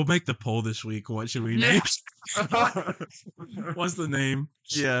 we'll make the poll this week. What should we name? What's the name?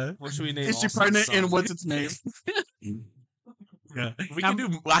 Yeah. What should we name? Is she Austin's pregnant son? and what's its name? Yeah, We can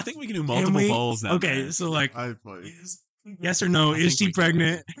do. I think we can do multiple we- polls now. Okay, man. so like, I funny. yes or no? I Is think she we can.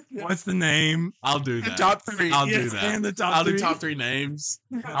 pregnant? What's the name? I'll do that. Top 3. I'll do Yes, that. And the top I'll three. do top 3 names.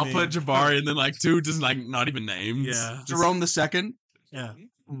 I'll mean- put Jabari and then like 2 just like not even names. Yeah, Jerome the second. yeah.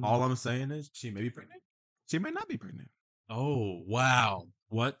 All I'm saying is she may be pregnant. She may not be pregnant. Oh wow.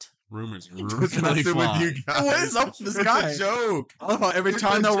 What? Rumors are Just really messing with fly. you guys. What is up with this It's guy? a joke. I love how every It's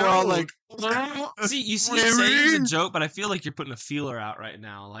time a though we're all joke. like, See, you see, What do you you say it's a mean? joke, but I feel like you're putting a feeler out right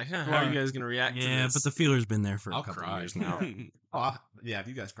now. Like, huh, how are Why? you guys gonna react? to Yeah, this? but the feeler's been there for I'll a couple cry. years now. Yeah, if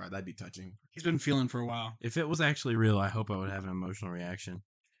you guys cried, that'd be touching. he's been feeling for a while. If it was actually real, I hope I would have an emotional reaction.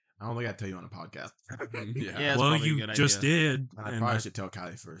 I don't think I'd tell you on a podcast. Yeah. Yeah, it's Well, probably a you good just idea. did. I and probably I- should tell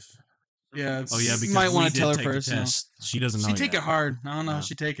Kylie first. Yeah. oh yeah, you because might we want to did tell her take first. the test. She doesn't know. She take yet. it hard. I don't know. Yeah.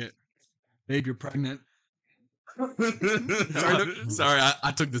 She take it. Babe, you're pregnant. Sorry,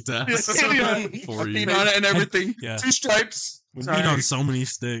 I took the test for Beat you. on it and everything. Yeah. 2 stripes. We Sorry. beat on so many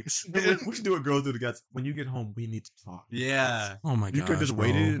sticks. We should do a girl through the guts. When you get home, we need to talk. Yeah, Oh my god! You could just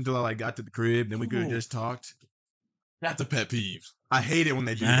waited until I got to the crib, then we could have Ooh. just talked. that's a pet peeve. I hate it when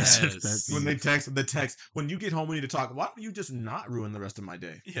they do Massive that. pet When they peeve. text, when you get home, we need to talk. Why don't you just not ruin the rest of my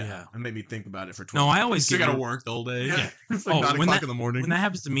day? Yeah. And make me think about it for 12 No, I You always still get gotta work the whole day. Yeah. It's like Oh, 9 when o'clock that- in the morning. When that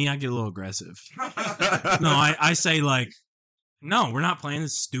happens to me, I get a little aggressive. No, I say like, no, we're not playing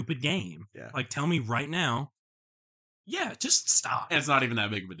this stupid game. Yeah. Like, tell me right now. Yeah, just stop. And it's not even that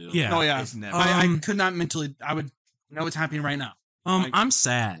big of a deal. Yeah. Oh, yeah. It's never. I Um, could not mentally. I would know what's happening right now. Like- I'm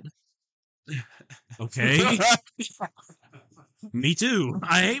sad. Okay. Me too.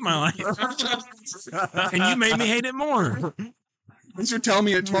 I hate my life, and you made me hate it more. Once you're telling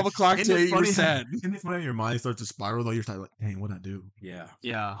me at 12 o'clock Isn't it today you're funny how- sad. Isn't it funny how your mind starts to spiral though? You're like, dang, what'd I do? Yeah.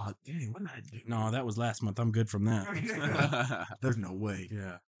 Yeah. Oh, dang, what did I do? No, that was last month. I'm good from that. There's no way.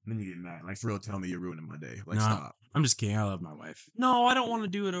 Yeah. Then you get mad. Like, for real, tell me you're ruining my day. Like, No. stop. I'm just kidding. I love my wife. No, I don't want to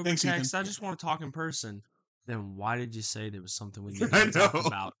do it over Thanks, text. Ethan. I just want to talk in person. Then why did you say there was something we I needed to talk know.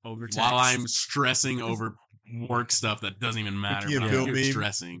 about over text? While I'm stressing over work stuff that doesn't even matter, Key but and I'm Bill here meme.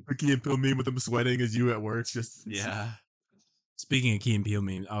 stressing. The Key and Pill meme with them sweating as you at work. Just Yeah. Speaking of Key and Peele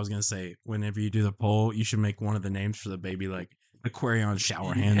memes, I was gonna say whenever you do the poll, you should make one of the names for the baby like Aquarion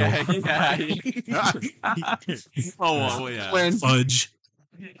shower handle, Oh, yeah. When fudge.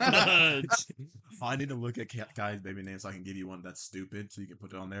 I need to look at guys' baby names so I can give you one that's stupid, so you can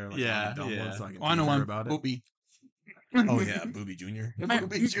put it on there. Like, Yeah, one dumb yeah. one, so I can I know tease her one. about it. Booby. Oh yeah, Booby Junior.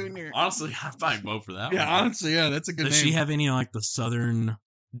 Booby Junior. Honestly, I'd probably vote for that Yeah, one. honestly, yeah, that's a good Does name. she have any like the Southern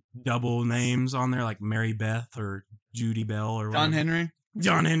double names on there, like Mary Beth or Judy Bell or John whatever? Henry.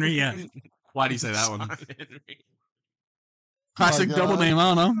 John Henry, yeah. Why do you say that one? Classic my double God. name.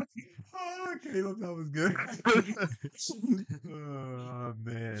 I don't know. Oh, Caleb, that was good. Oh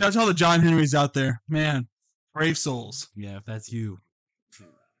man. Shout out to all the John Henrys out there. Man, brave souls. Yeah, if that's you.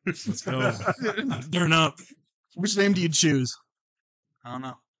 Let's go. Turn up. Which name do you choose? I don't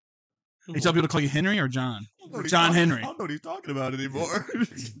know. You tell people to call you Henry or John? John Henry. I don't know what he's talking about anymore.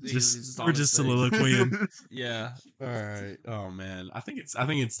 We're just soliloquying. Yeah. All right. Oh man, I think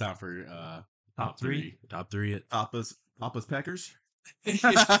it's time for top three. Top three at Papa's Packers.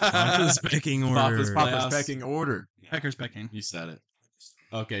 Papa's pecking order. Papa's Papa's Playoffs. pecking order. Pecker's pecking. You said it.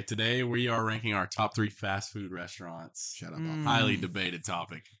 Okay, today we are ranking our top 3 fast food restaurants. Shut up. Mm. Highly debated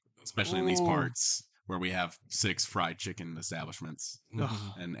topic, especially in these Ooh. parts where we have 6 fried chicken establishments,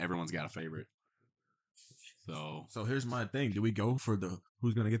 Mm-hmm. and everyone's got a favorite. So So here's my thing: do we go for the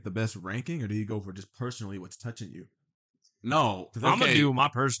who's gonna get the best ranking, or do you go for just personally what's touching you? no, I'm gonna okay, do my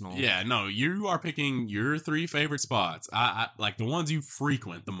personal. Yeah, no, you are picking your 3 favorite spots. I like the ones you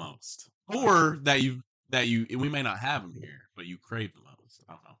frequent the most, or that you we may not have them here, but you crave the most.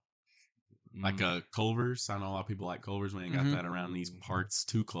 I don't know, like Culver's. I know a lot of people like Culver's. We ain't got Mhm. that around these parts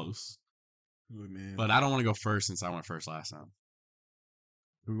too close. Good man. But I don't want to go first since I went first last time.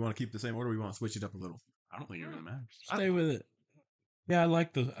 do we want to keep the same order? Or we want to switch it up a little. I don't think it really matters. Stay with it. Yeah, I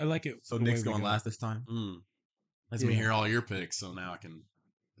like it. So the way Nick's we going go. last this time. Lets me Yeah. hear all your picks, so now I can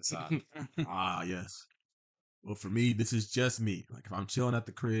decide. Ah, yes. Well, for me, this is just me. Like, if I'm chilling at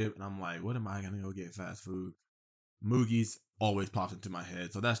the crib and I'm like, what am I going to go get fast food? Moogie's always pops into my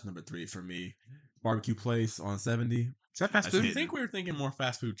head. So that's number 3 for me. Barbecue place on 70. Is that fast That's food? I it. think we were thinking more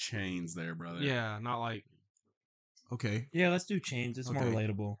fast food chains there, brother. Yeah, not like Okay. Yeah, let's do chains. It's more Okay.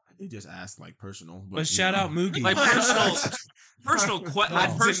 relatable. I did just ask, like, personal. But But shout out Moogie. like personal Oh. my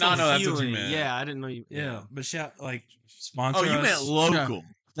Did personal not know that's what you feeling. meant. Yeah, I didn't know you. Yeah, but shout like sponsor Oh, you us. meant local.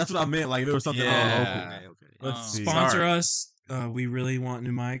 That's what I meant. Like, there was something Yeah. local. Okay. Let's see. Sponsor Sorry. us. We really want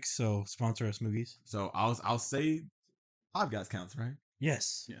new mics, so sponsor us, Moogies. So I'll say Five Guys counts, right?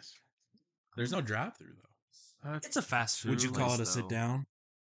 Yes. Yes. There's no drive-through though. It's a fast food. Would you call place, it a sit though. down?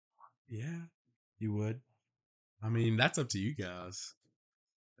 Yeah. You would. I mean, that's up to you guys.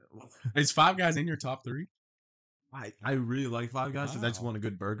 Is Five Guys in your top 3? I really like Five Guys because I just Wow. want a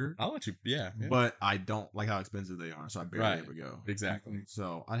good burger. I'll let you. Yeah. But I don't like how expensive they are, so I barely Right. ever go. Exactly.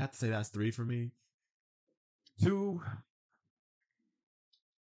 So I'd have to say that's 3 for me. 2.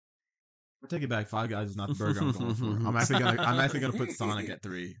 I take it back. Five Guys is not the burger I'm going for. I'm actually gonna put Sonic at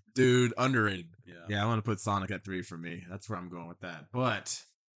 3. Dude, underrated. Yeah. Yeah, I want to put Sonic at 3 for me. That's where I'm going with that. But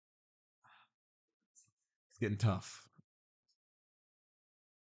it's getting tough.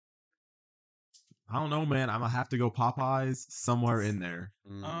 I don't know, man. I'm gonna have to go Popeyes somewhere in there.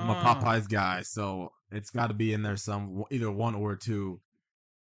 Mm. I'm a Ah. Popeyes guy, so it's got to be in there either one or two.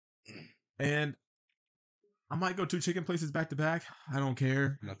 And I might go 2 chicken places back to back. I don't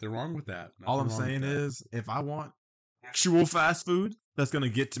care. Nothing wrong with that. All I'm Nothing wrong with saying that. is, if I want actual fast food that's gonna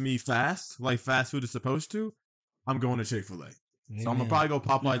get to me fast, like fast food is supposed to, I'm going to Chick-fil-A. So I'm gonna probably go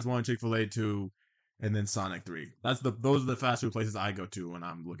Popeyes 1, Chick-fil-A 2, and then Sonic 3. Those are the fast food places I go to when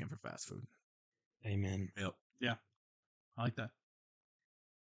I'm looking for fast food. Amen. I like that.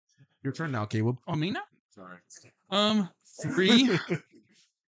 Your turn now, Caleb. Oh, me now? Sorry. 3.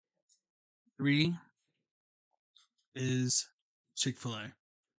 3 is Chick-fil-A. I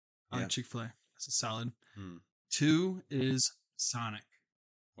Yeah. like Chick-fil-A. That's a solid. Hmm. 2 is Sonic.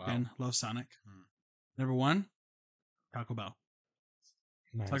 Wow. Again, love Sonic. Hmm. Number 1, Taco Bell.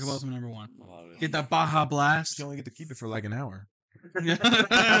 Nice. Taco Bell's my number 1. I love it. Get that Baja Blast. You only get to keep it for like an hour. dude,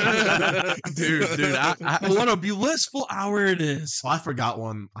 What a blissful hour it is. Oh, I forgot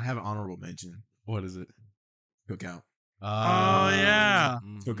one. I have an honorable mention. what is it? Cookout. Oh, yeah.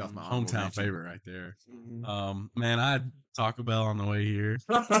 Cookout's my honorable Hometown mention. favorite right there. Man, I had Taco Bell on the way here,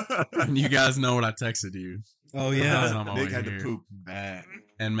 and you guys know what I texted you. Oh That was yeah. on my Nick way had here. to poop bad.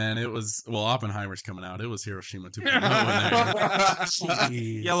 And man, it was Oppenheimer's coming out. It was Hiroshima 2.0 in there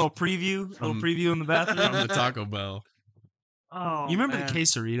Jeez. Yeah, a little preview. A little preview in the bathroom. from the Taco Bell. Oh, you remember the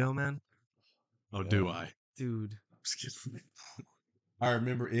quesarito, man? Oh, do I? Dude. I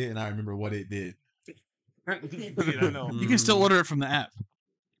remember it, and I remember what it did. Dude, I know. You can still order it from the app.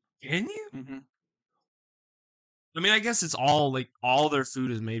 Can you? Mm-hmm. I mean, I guess it's all like all their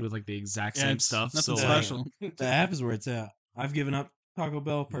food is made with like the exact Yeah, same it's stuff. nothing So special. The app is where it's at. I've given up Taco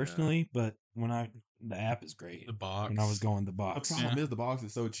Bell personally, but the app is great. The box. When I was going the The box, problem is the box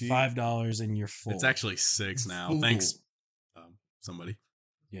is so cheap. $5 and you're full. It's actually 6 now. Full. Thanks, somebody.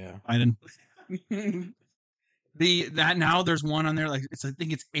 yeah. Biden. That now there's one on there like I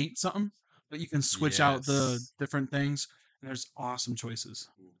think it's 8 something, but you can switch out the Yes. different things. And there's awesome choices.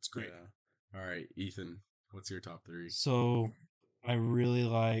 It's great. Yeah. All right, Ethan, what's your top 3? So I really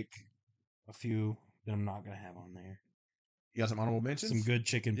like a few that I'm not gonna have on there. You got some honorable mentions? Some good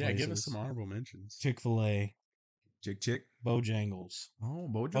chicken Yeah, places. give us some honorable mentions. Chick-fil-A, Chick. Bojangles. Oh,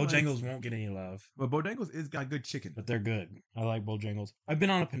 Bojangles. Bojangles won't get any love, But Bojangles is got good chicken. but they're good. I like Bojangles. I've been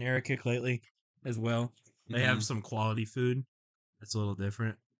on a Panera kick lately as well. They have some quality food that's a little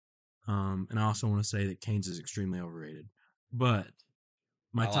different. And I also want to say that Cane's is extremely overrated. But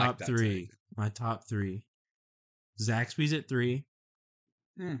my I like top that three, take. Zaxby's at 3.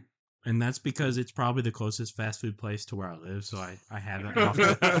 Hmm. And that's because it's probably the closest fast food place to where I live, so I have it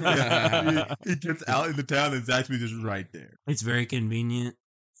often. He gets out in the town and Zaxby's is right there. It's very convenient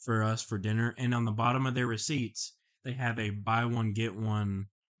for us for dinner. And on the bottom of their receipts, they have a buy one get one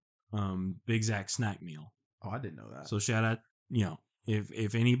Big Zack snack meal. Oh, I didn't know that. So shout out,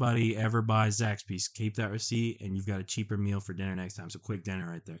 if anybody ever buys Zaxby's, keep that receipt and you've got a cheaper meal for dinner next time. So quick dinner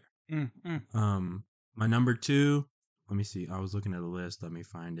right there. My number 2, let me see. I was looking at a list. Let me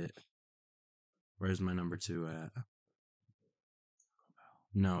find it. Where's my number 2 at?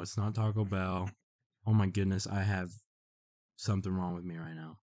 No, it's not Taco Bell. Oh my goodness, I have something wrong with me right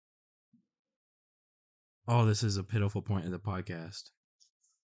now. Oh, this is a pitiful point of the podcast.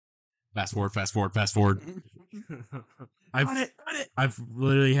 Fast forward. I've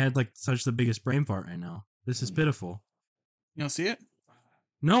literally had like such the biggest brain fart right now. This is pitiful. You don't see it?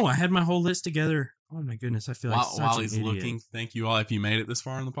 No, I had my whole list together. Oh my goodness, I feel like such While an he's idiot. looking, thank you all if you made it this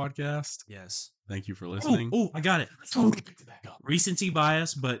far in the podcast. Yes. Thank you for listening. Oh, I got it. Recency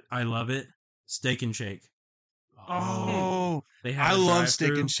bias, but I love it. Steak and Shake. Oh, They have I a love Steak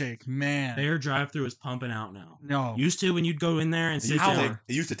drive-thru. and Shake, man. Their drive-through is pumping out now. No, Used to when you'd go in there and It sit used, to down, take,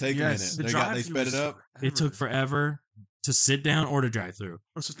 it used to take Yes, a The minute. They drive-thru sped it was up. it took forever to sit down or to drive through.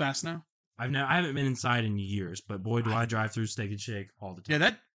 what's so fast now? I haven't been inside in years, but boy, do I drive through Steak and Shake all the time. Yeah,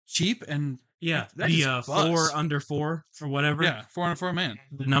 that cheap and Yeah, that the just 4 busts. under 4 or whatever. yeah, 404 man.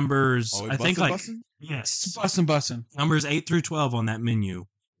 The numbers, Oh, I think like bussin'? yes, Bussin'. numbers 8 through 12 on that menu.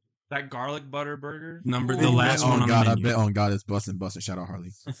 That garlic butter burger. Number Ooh. the last one on God, the I menu. bet on God it's busting. Shout out Harley.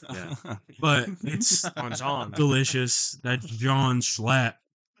 Yeah, but it's On John. delicious. That's John Schlatt.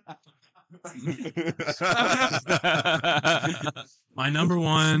 My number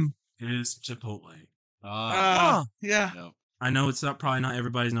 1 is Chipotle. Yeah. Yep. I know it's probably not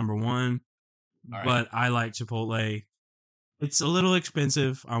everybody's number 1, All right. but I like Chipotle. It's a little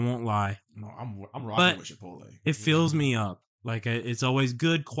expensive, I won't lie. No, I'm rocking But with Chipotle. It fills me up. Like it's always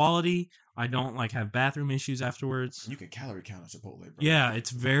good quality. I don't like have bathroom issues afterwards. You can calorie count on Chipotle, bro. Yeah, it's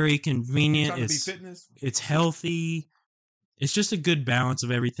very convenient. Trying to be It's fitness. it's healthy. It's just a good balance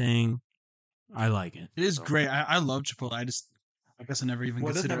of everything. I like it. It is So- great. I love Chipotle. I guess I never even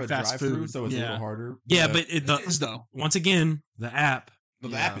Well, it doesn't consider have it a fast drive-through, food. so it's a yeah. little harder. Yeah, but It is though. once again, the app, No,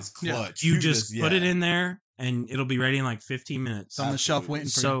 the Yeah. app is Yeah. clutch. you just put it yeah. in there and it'll be ready in like 15 minutes. It's on the shelf Absolutely. waiting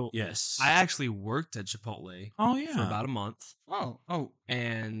for you. So Yes. I actually worked at Chipotle Oh yeah. for about a month, Oh,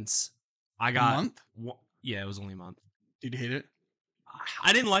 and I a got month? yeah, it was only a month. Did you hate it?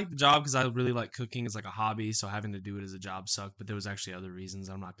 I didn't like the job because I really like cooking as like a hobby, so having to do it as a job sucked. But there was actually other reasons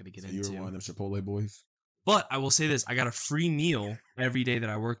I'm not going to get So you into. were one of them Chipotle boys. But I will say this: I got a free meal every day that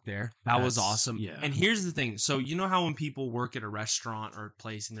I worked there. That was That's- awesome. yeah. And here's the thing: so you know how when people work at a restaurant or a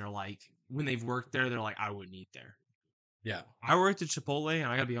place, and they're like, when they've worked there, they're like, I wouldn't eat there. Yeah. I worked at Chipotle, and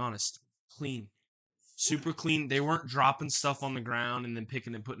I gotta be honest, clean, super clean. They weren't dropping stuff on the ground and then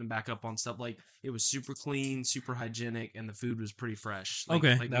picking and putting it back up on stuff. Like it was super clean, super hygienic, and the food was pretty fresh. Like,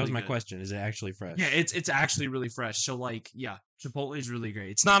 Okay, like that was really my good. question. Is it actually fresh? Yeah, it's actually really fresh. So like, yeah, Chipotle is really great.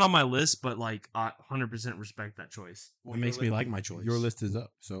 It's not on my list, but like, I 100% respect that choice. It makes me like my choice. Your list is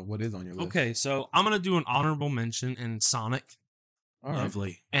up. So what is on your list? Okay, so I'm gonna do an honorable mention in Sonic. All right.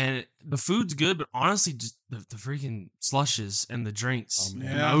 Lovely. And the food's good, but honestly, just the freaking slushes and the drinks, Oh, man.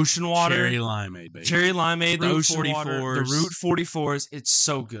 and the Yeah. ocean water, Cherry limeade, baby. cherry limeade, the Route ocean water, the 44s. Route 44s. It's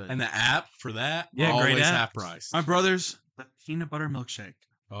so good. And the app for that, Yeah, great always app. half price. My brother's the peanut butter milkshake.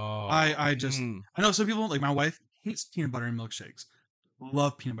 Oh, I just Mm. I know some people like my wife hates peanut butter and milkshakes.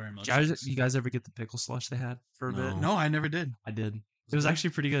 Love peanut butter and milkshakes. You guys ever get the pickle slush they had for a bit? No. No, I never did. I did. It was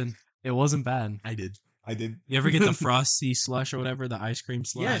actually pretty good. It wasn't bad. I did. I did. You ever get the frosty slush or whatever, the ice cream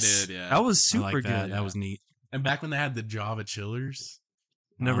slush? Yes, I did, yeah. that was I super like good. that. That was neat. and back when they had the Java chillers,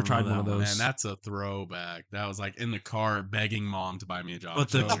 Never I don't tried know one of that one. those. man, that's a throwback. That was like in the car begging mom to buy me a Java But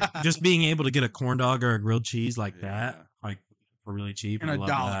the chiller. just being able to get a corn dog or a grilled cheese like Yeah. that, like for really cheap, And I a love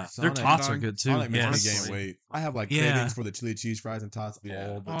dollar. that. Their Sonic- tots are dog. good too. Sonic makes Yes. me gain weight. I have like Yeah. cravings for the chili cheese fries and tots Yeah.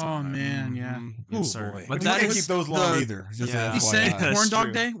 all the Oh time. man, yeah. Mhm. Ooh, Yes, sir. boy. But But that can't was keep those long the- either. Just Yeah. an You say FYI. That's corn dog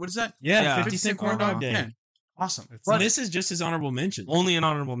true. day? What is that? Yeah, Yeah. 50 cent corn dog day. Man, awesome. But this is just his honorable mention. only an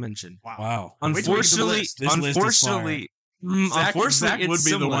honorable mention. Wow. Wait till we get to the Unfortunately, list. This list is unfortunately, Zach it's would be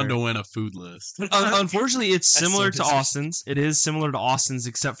the one similar. to win a food list. Unfortunately, it's That's similar so to disrespectful. Austin's. It is similar to Austin's,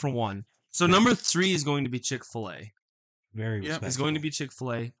 except for one. So number 3 is going to be Chick-fil-A. Very Yep. respectful. It's going to be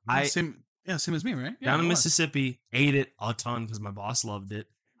Chick-fil-A. I same as me, right? Yeah, down it in was. Mississippi ate it a ton because my boss loved it.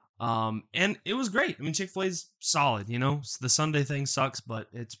 And it was great. I mean, Chick-fil-A's solid. You know, the Sunday thing sucks, but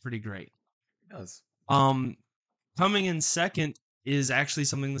it's pretty great. Yes. Coming in second is actually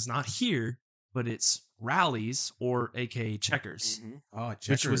something that's not here, but it's Rallies or AKA Checkers, Oh, which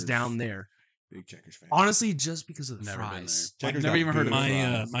was Checkers. down there. Big Checkers fan. Honestly, just because of the Never been fries. Checkers never got even heard good of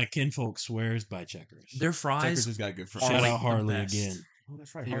it. fries. My kinfolk swears by Checkers. Their Checkers fries, has got good are fries. Shout like out the Harley best. again. Oh,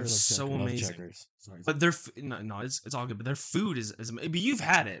 that's right. They Harley are loves so Checkers. Love amazing. Checkers. Sorry. but their no, it's all good. But their food is but you've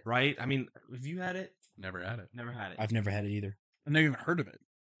had it, right? I mean, have you had it? Never had it. Never had it. I've never had it either. I never even heard of it.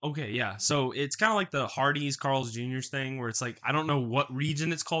 Okay, yeah. So it's kind of like the Hardee's, Carl's Jr.'s thing, where it's like I don't know what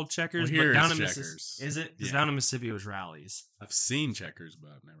region it's called Checkers, Well, but here down it's in Checkers. Mississippi, is it? Because Yeah. down in Mississippi it was Rallies. I've seen Checkers, but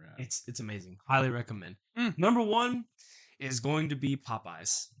I've never had it. It's amazing. Highly recommend. Mm. Number 1 is going to be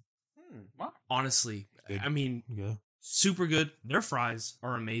Popeyes. Wow. Honestly, Good. I mean, Yeah. super good. Their fries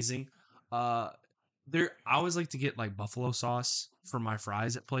are amazing. I always like to get like buffalo sauce for my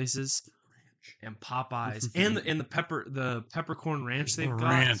fries at places, and Popeyes and the peppercorn ranch they've got.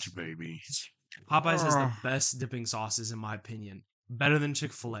 Ranch, baby. Popeyes has the Ugh. best dipping sauces in my opinion. Better than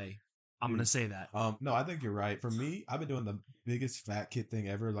Chick-fil-A. I'm gonna say that. No, I think you're right. For me, I've been doing the biggest fat kid thing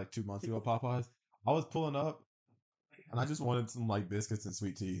ever, like 2 months ago at Popeyes. I was pulling up, and I just wanted some like biscuits and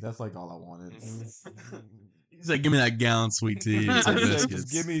sweet tea. That's like all I wanted. He's like, give me that gallon sweet tea and some I said,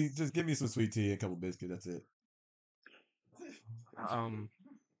 biscuits. just give me some sweet tea and a couple biscuits. That's it.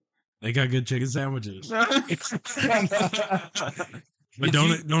 They got good chicken sandwiches. But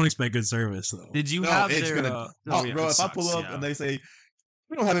Did don't expect good service though. Did you No, have it's their? gonna. oh, yeah, bro, it if I pull sucks, up yeah. and they say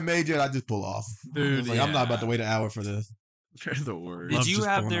we don't have it made yet, I just pull off. Dude, It's like, I'm not about to yeah. wait an hour for this. They're the worst. Did Love you just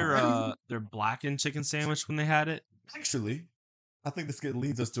have pulling their blackened chicken sandwich when they had it? Actually, I think this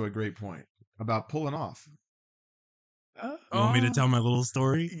leads us to a great point about pulling off. You want me to tell my little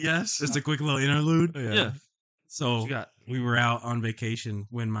story? Yes. Just a quick little interlude. Yeah. What So you got? we were out on vacation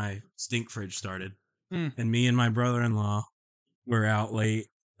when my stink fridge started, Mm. and me and my brother-in-law were out late.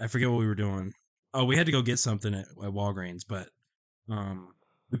 I forget what we were doing. Oh, we had to go get something at Walgreens, but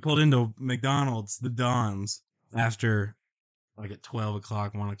we pulled into McDonald's, the Dons, after like at 12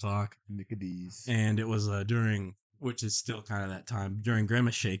 o'clock, 1 o'clock, Nicodies. and it was during, which is still kind of that time, during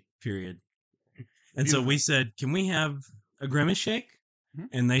Grimace Shake period. And so we said, can we have a Grimace Shake? Mhm.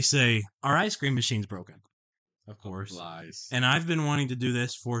 And they say, our ice cream machine's broken. Of course. Lies. And I've been wanting to do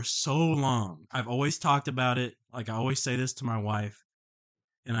this for so long. I've always talked about it. Like, I always say this to my wife.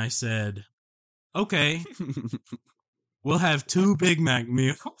 And I said, okay, we'll have 2 Big Mac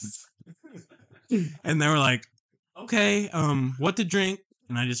meals. And they were like, okay, what to drink?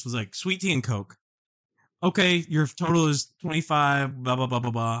 And I just was like, sweet tea and Coke. Okay, your total is 25, blah, blah, blah,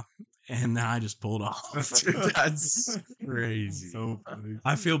 blah, blah. And then I just pulled off. Dude, that's crazy. So funny.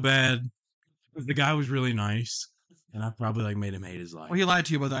 I feel bad. The guy was really nice. And I probably like made him hate his life. Well, he lied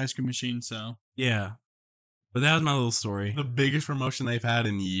to you about the ice cream machine, so. Yeah. But that was my little story. The biggest promotion they've had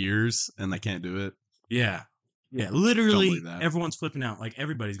in years, and they can't do it. Yeah. Yeah, Don't literally believe that. everyone's flipping out. Like,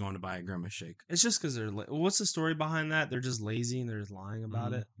 everybody's going to buy a Grimace shake. It's just because they're. What's the story behind that? They're just lazy and they're just lying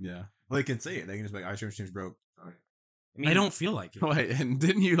about it. Yeah. Well, they can say it. They can just be like, ice cream machine's broke. I I don't feel like it. Wait, and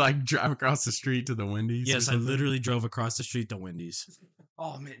didn't you like drive across the street to the Wendy's? or Yes, I something? literally drove across the street to Wendy's.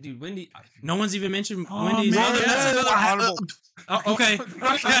 Oh man, dude, Wendy. No one's even mentioned Oh, Wendy's. man, that's another honorable. Oh, okay.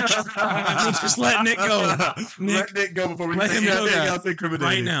 Just letting it go. Nick, Let Nick go before we let say him know anything that else incriminating.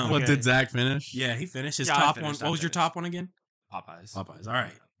 right now. What Okay. did Zach finish? Yeah, he finished his Yeah, I top finished, one. I What was your finished. top one again? Popeyes. Popeyes. All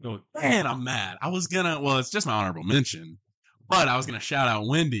right. Go. Man, I'm mad. I was gonna. Well, it's just my honorable mention, but I was gonna shout out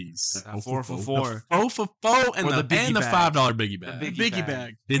Wendy's. 4 for 4. Four for four and Or the the biggie and the bag. $5 biggie bag. The Biggie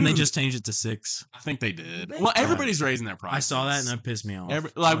bag. Didn't they just change it to 6? I think they did. Well, everybody's raising their prices. I saw that and that pissed me off.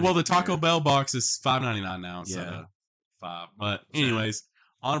 the Taco Bell box is $5.99 now instead Yeah. of $5. But anyways,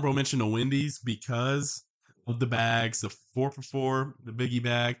 honorable mention to Wendy's because of the bags, the 4 for 4, the biggie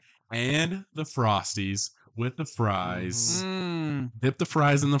bag, and the Frosties with the fries. Mmm. Dip the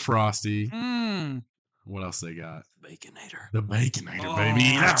fries in the Frosty. Mmm. What else they got? Baconator. The Baconator, Oh, baby.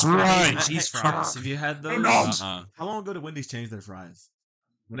 That's wow. right. Cheese fries. Have you had those? Uh-uh. How long ago did Wendy's change their fries?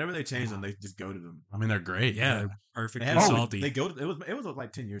 Whenever they change them, they just go to them. I mean, they're great. Yeah, they're perfect They and had- salty. They go to, it was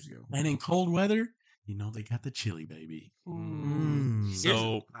like 10 years ago. And in cold weather, you know they got the chili, baby. Mm.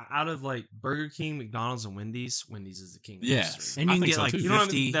 So Out of like Burger King, McDonald's, and Wendy's, Wendy's is the king. of Yes. history. And you I can think get so, like too. You know what I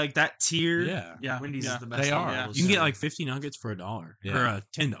 50. mean? Like that tier. yeah, Yeah. Wendy's yeah. is the best. They one are. of those. You can get like 50 nuggets for $1 Yeah. or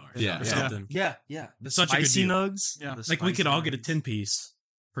 $10 Yeah. or Yeah. something. Yeah. The Such a good spicy deal. nugs. Yeah. The Like we could spicy all get a nuggets. 10 piece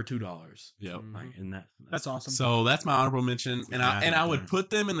for $2. yep. Like, and That's awesome. So that's my honorable mention, and Yeah, I would there. put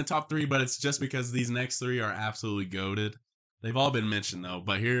them in the top 3, but it's just because these next 3 are absolutely goated. They've all been mentioned though,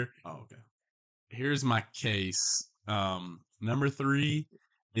 but Oh, okay. here's my case. Number 3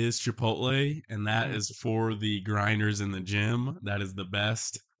 is Chipotle, and that is for the grinders in the gym. That is the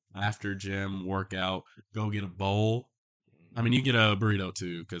best after gym workout. Go get a bowl. I mean, you get a burrito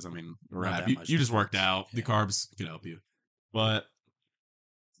too, because I mean, Not that you much just worked difference. out. The Yeah. carbs can help you, but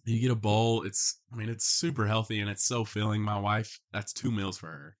you get a bowl. It's super healthy and it's so filling. My wife, that's 2 meals for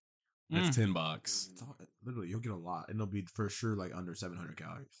her. That's $10. It's all- literally, you'll get a lot, and it'll be for sure like under 700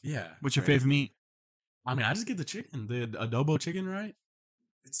 calories. Yeah. What's your favorite meat? I mean, I just get the chicken, the adobo chicken, right?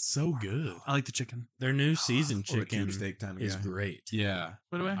 It's so good. I like the chicken. Their new season Or a chicken cube steak kind of is guy. great. Yeah.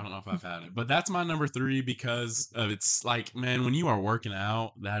 By the way, I don't know if I've had it, but that's my number 3 because of it's like, man, when you are working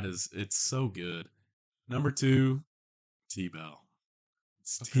out, it's so good. Number 2, T-Bell.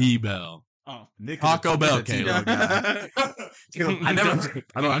 It's T-Bell. oh, Nick is Taco a- Bell, Nick is a T-Bell Caleb. guy. I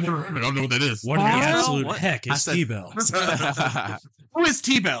don't know what that is. What in the What? absolute What? heck I is said- T-Bell? who is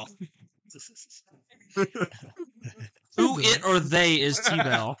T-Bell? Who it or they is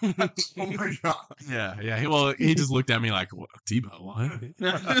T-Bell. Oh my god. yeah. He just looked at me like, what, T-Bell, what?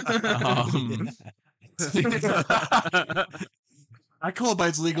 I call it by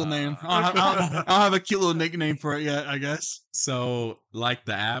its legal name. I'll have a cute little nickname for it yet, I guess. So, like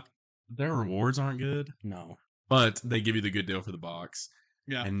the app, their rewards aren't good, No. but they give you the good deal for the box.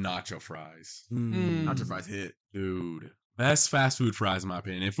 Yeah. And nacho fries. Mm. Nacho fries hit. Dude, best fast food fries in my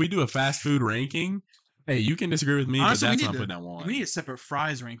opinion. If we do a fast food ranking, hey, you can disagree with me, Honestly, but we that's need what I'm to- putting at one. We need a separate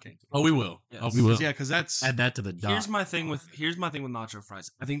fries ranking. Oh, we will. Yes. Oh, we will. Yeah, because that's Add that to the dot. Here's my thing with nacho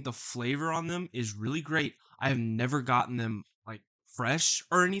fries. I think the flavor on them is really great. I have never gotten them like fresh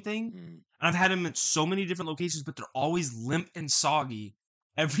or anything. Mm. And I've had them at so many different locations, but they're always limp and soggy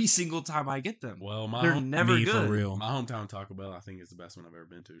every single time I get them. Well, They're never Me good. for real. my hometown Taco Bell, I think, is the best one I've ever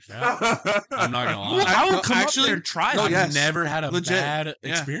been to. Shout out. I'm not gonna lie. Well, I No, would come actually- up there and try no, them. yes. I've never had a Legit. bad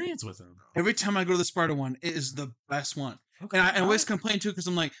Yeah. experience with them. every time I go to the Sparta one, it is the best one. And I always complain too because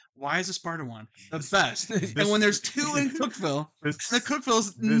I'm like, why is the Sparta one the best? And when there's 2 in Cookville, the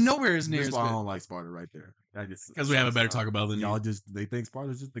Cookville's nowhere as near This as is why I good. don't like Sparta right there. Because we have a better Taco Bell than Y'all you. they think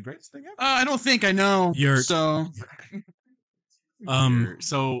Sparta's just the greatest thing ever. I don't think I know. You're- So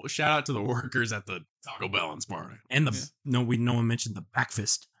So shout out to the workers at the Taco Bell in Sparta. and the Yeah. no one mentioned the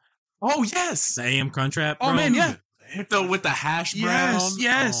breakfast. Oh yes, The AM Crunchwrap. Oh, bro. man, yeah. with the hash brown. Yes,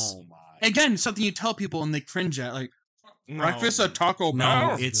 yes. Oh my Again, something you tell people and they cringe at, like breakfast at Taco No,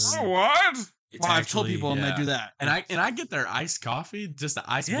 Bell. it's what? it's Well, I've told actually- people and they do that. And I get their iced coffee, just the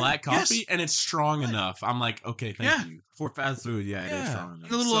iced Yeah, black coffee, yes. and it's strong enough. I'm like, okay, thank Yeah. you. For fast food, it is Yeah. strong enough.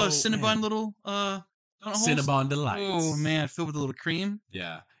 The little So, Cinnabon, man. little donut holes. Cinnabon delights. Oh man, filled with a little cream.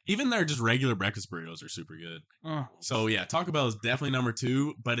 Yeah. Even their just regular breakfast burritos are super good. Oh, So yeah, Taco Bell is definitely number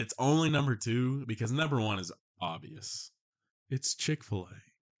 2, but it's only number 2 because number 1 is obvious. It's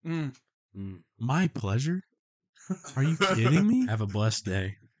Chick-fil-A. mm. My pleasure? Are you kidding me? Have a blessed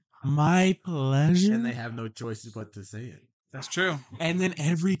day. My pleasure. And they have no choice but to say it. That's true. And then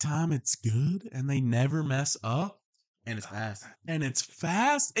every time it's good and they never mess up And it's fast. and it's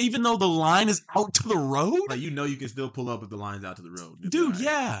fast, even though the line is out to the road. Like, you can still pull up if the line's out to the road. It's Dude, alright.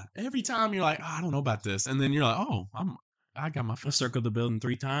 yeah. Every time you're like, oh, I don't know about this. And then you're like, oh, I got my I circled the building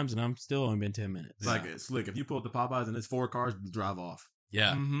 3 times and I'm still only been 10 minutes. It's like it's slick. If you pull up the Popeyes and it's 4 cars, drive off.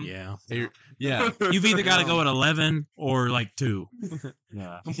 Yeah. Mhm. Yeah. Yeah. You've either got to go at 11 or like 2.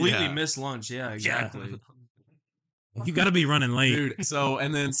 Yeah. Completely Yeah. missed lunch. Yeah, exactly. You got to be running late. Dude,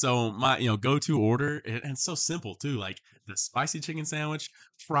 so my go-to order, and it's so simple too, like the spicy chicken sandwich,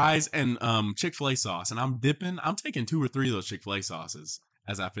 fries, and Chick-fil-A sauce. And I'm taking 2 or 3 of those Chick-fil-A sauces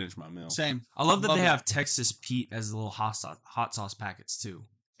as I finish my meal. Same. I love that Love they it. have Texas Pete as the little hot sauce packets too.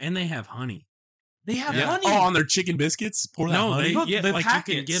 And they have honey. They have Yeah. honey. Oh, on their chicken biscuits, pour that No, honey. they Look, yeah, the like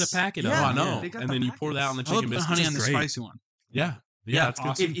you can get a packets. packet of Oh, Yeah, I them. know. they got And the then you pour that on the I love chicken the biscuits. honey on the It's great. spicy one. Yeah. Yeah, it's good.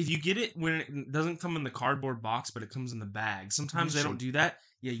 awesome. If you get it when it doesn't come in the cardboard box, but it comes in the bag. Sometimes they don't do that.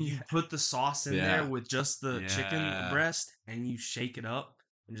 Yeah, you put the sauce in Yeah. there with just the chicken Yeah. breast, and you shake it up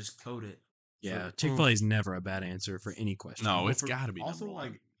and just coat it. Yeah, Chick-fil-A is never a bad answer for any question. No, Well, it's for- got to be Also, number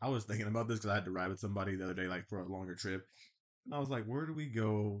 1. like, I was thinking about this because I had to ride with somebody the other day, like, for a longer trip. And I was like, where do we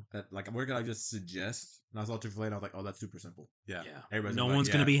go? Where could I just suggest? And I saw Chick-fil-A, and I was like, oh, that's super simple. Yeah. Yeah. Everybody's No like, one's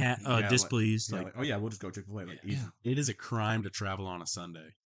yeah, going to be like- displeased. Yeah, like, like, oh, yeah, we'll just go Chick-fil-A. Like, easy. It is a crime to travel on a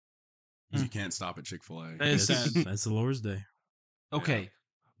Sunday. 'Cause you can't stop at Chick-fil-A. That is that's, sad. that's the Lord's Day. Okay,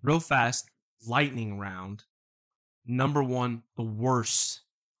 real fast, lightning round. Number 1, the worst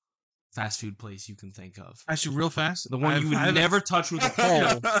fast food place you can think of. Actually, real fast. The one you would I've- never touch with a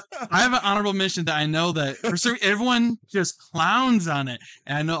pole. I have an honorable mention that I know that for certain, everyone just clowns on it,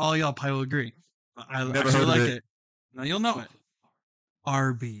 and I know all y'all probably will agree. I Never actually heard of like it. it. Now you'll know it.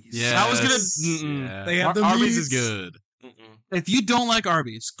 Arby's. Yeah. I was gonna- Yes. mm-mm. Yeah. They have the Arby's is meats. good. If you don't like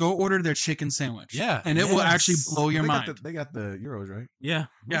Arby's, go order their chicken sandwich. Yeah. and it will Yes. actually blow your They mind. got the Euros, right? Yeah. Those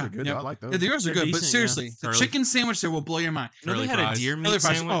Yeah, are good. yeah. though. I like those. Yeah, the yours are They're good, but decent, seriously, yeah. the Curly. chicken sandwich there will blow your mind. You know they Curly had a fries. deer meat Curly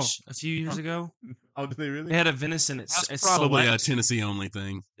fries. sandwich a few years ago. Oh, did they really? They had a venison. That's It's probably a select. Tennessee only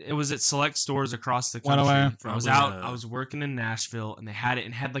thing. It was at select stores across the Why do country. I- I was Probably, out. I was working in Nashville, and they had it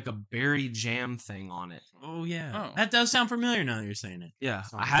and had like a berry jam thing on it. Oh, yeah. Oh. That does sound familiar now that you're saying it. Yeah,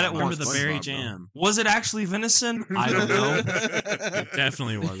 Sounds I had it like Remember once. the SpongeBob, berry bro. jam? Was it actually venison? I don't know. It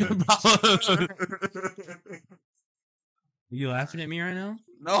definitely wasn't. You laughing at me right now?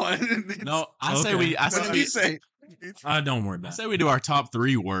 No, I didn't. No, I Okay. say we. I What say did we. you say? Don't worry I about say we do our top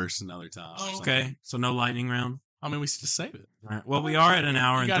 3 worst another time. or Okay, something. so no lightning round. I mean, we should just save it. All right. Well, we are at an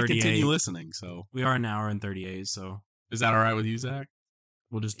hour You and got to 38. continue listening. So, We are an hour and 38, so is that all right with you, Zach?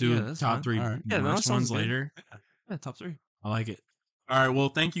 we'll just do Yeah, that's top fine. 3 All right. Yeah, no, that worst sounds ones good. later. Yeah, top 3. I like it. All right. Well,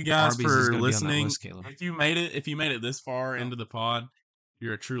 thank you guys Arby's is for gonna be on that listening. list, Caleb. If you made it this far into the pod,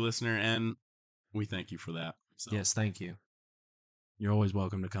 you're a true listener, and we thank you for that. So. Yes, thank you. You're always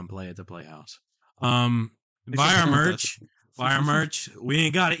welcome to come play at the Playhouse. Buy our merch. Buy our merch. We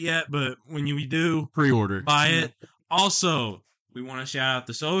ain't got it yet, but when we do, Pre-order. buy it. Also, we want to shout out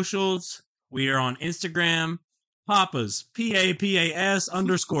the socials. We are on Instagram, Papas, PAPAS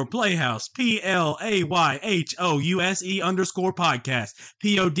 _Playhouse, PLAYHOUSE _podcast,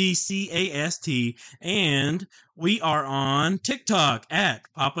 PODCAST, and we are on TikTok at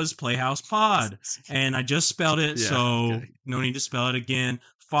Papa's Playhouse Pod. And I just spelled it, Yeah, so okay. no need to spell it again.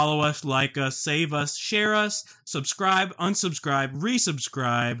 Follow us, like us, save us, share us, subscribe, unsubscribe,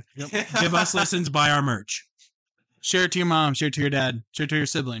 resubscribe. Give us listens, buy our merch. Share it to your mom. Share it to your dad. Share it to your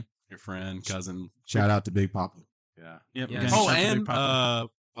sibling. Your friend, cousin. Shout out to Big Papa. Yeah. Yep. Yes. again, Oh, shout out to Big and Papa.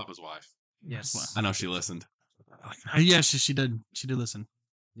 Papa's wife. Yes. I know she listened. Yeah, she did. She did listen.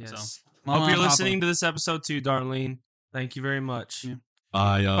 Yes. Mama Hope you're and Papa. listening to this episode too, Darlene. Thank you very much. Yeah.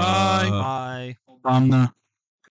 Bye. Bye. Bye.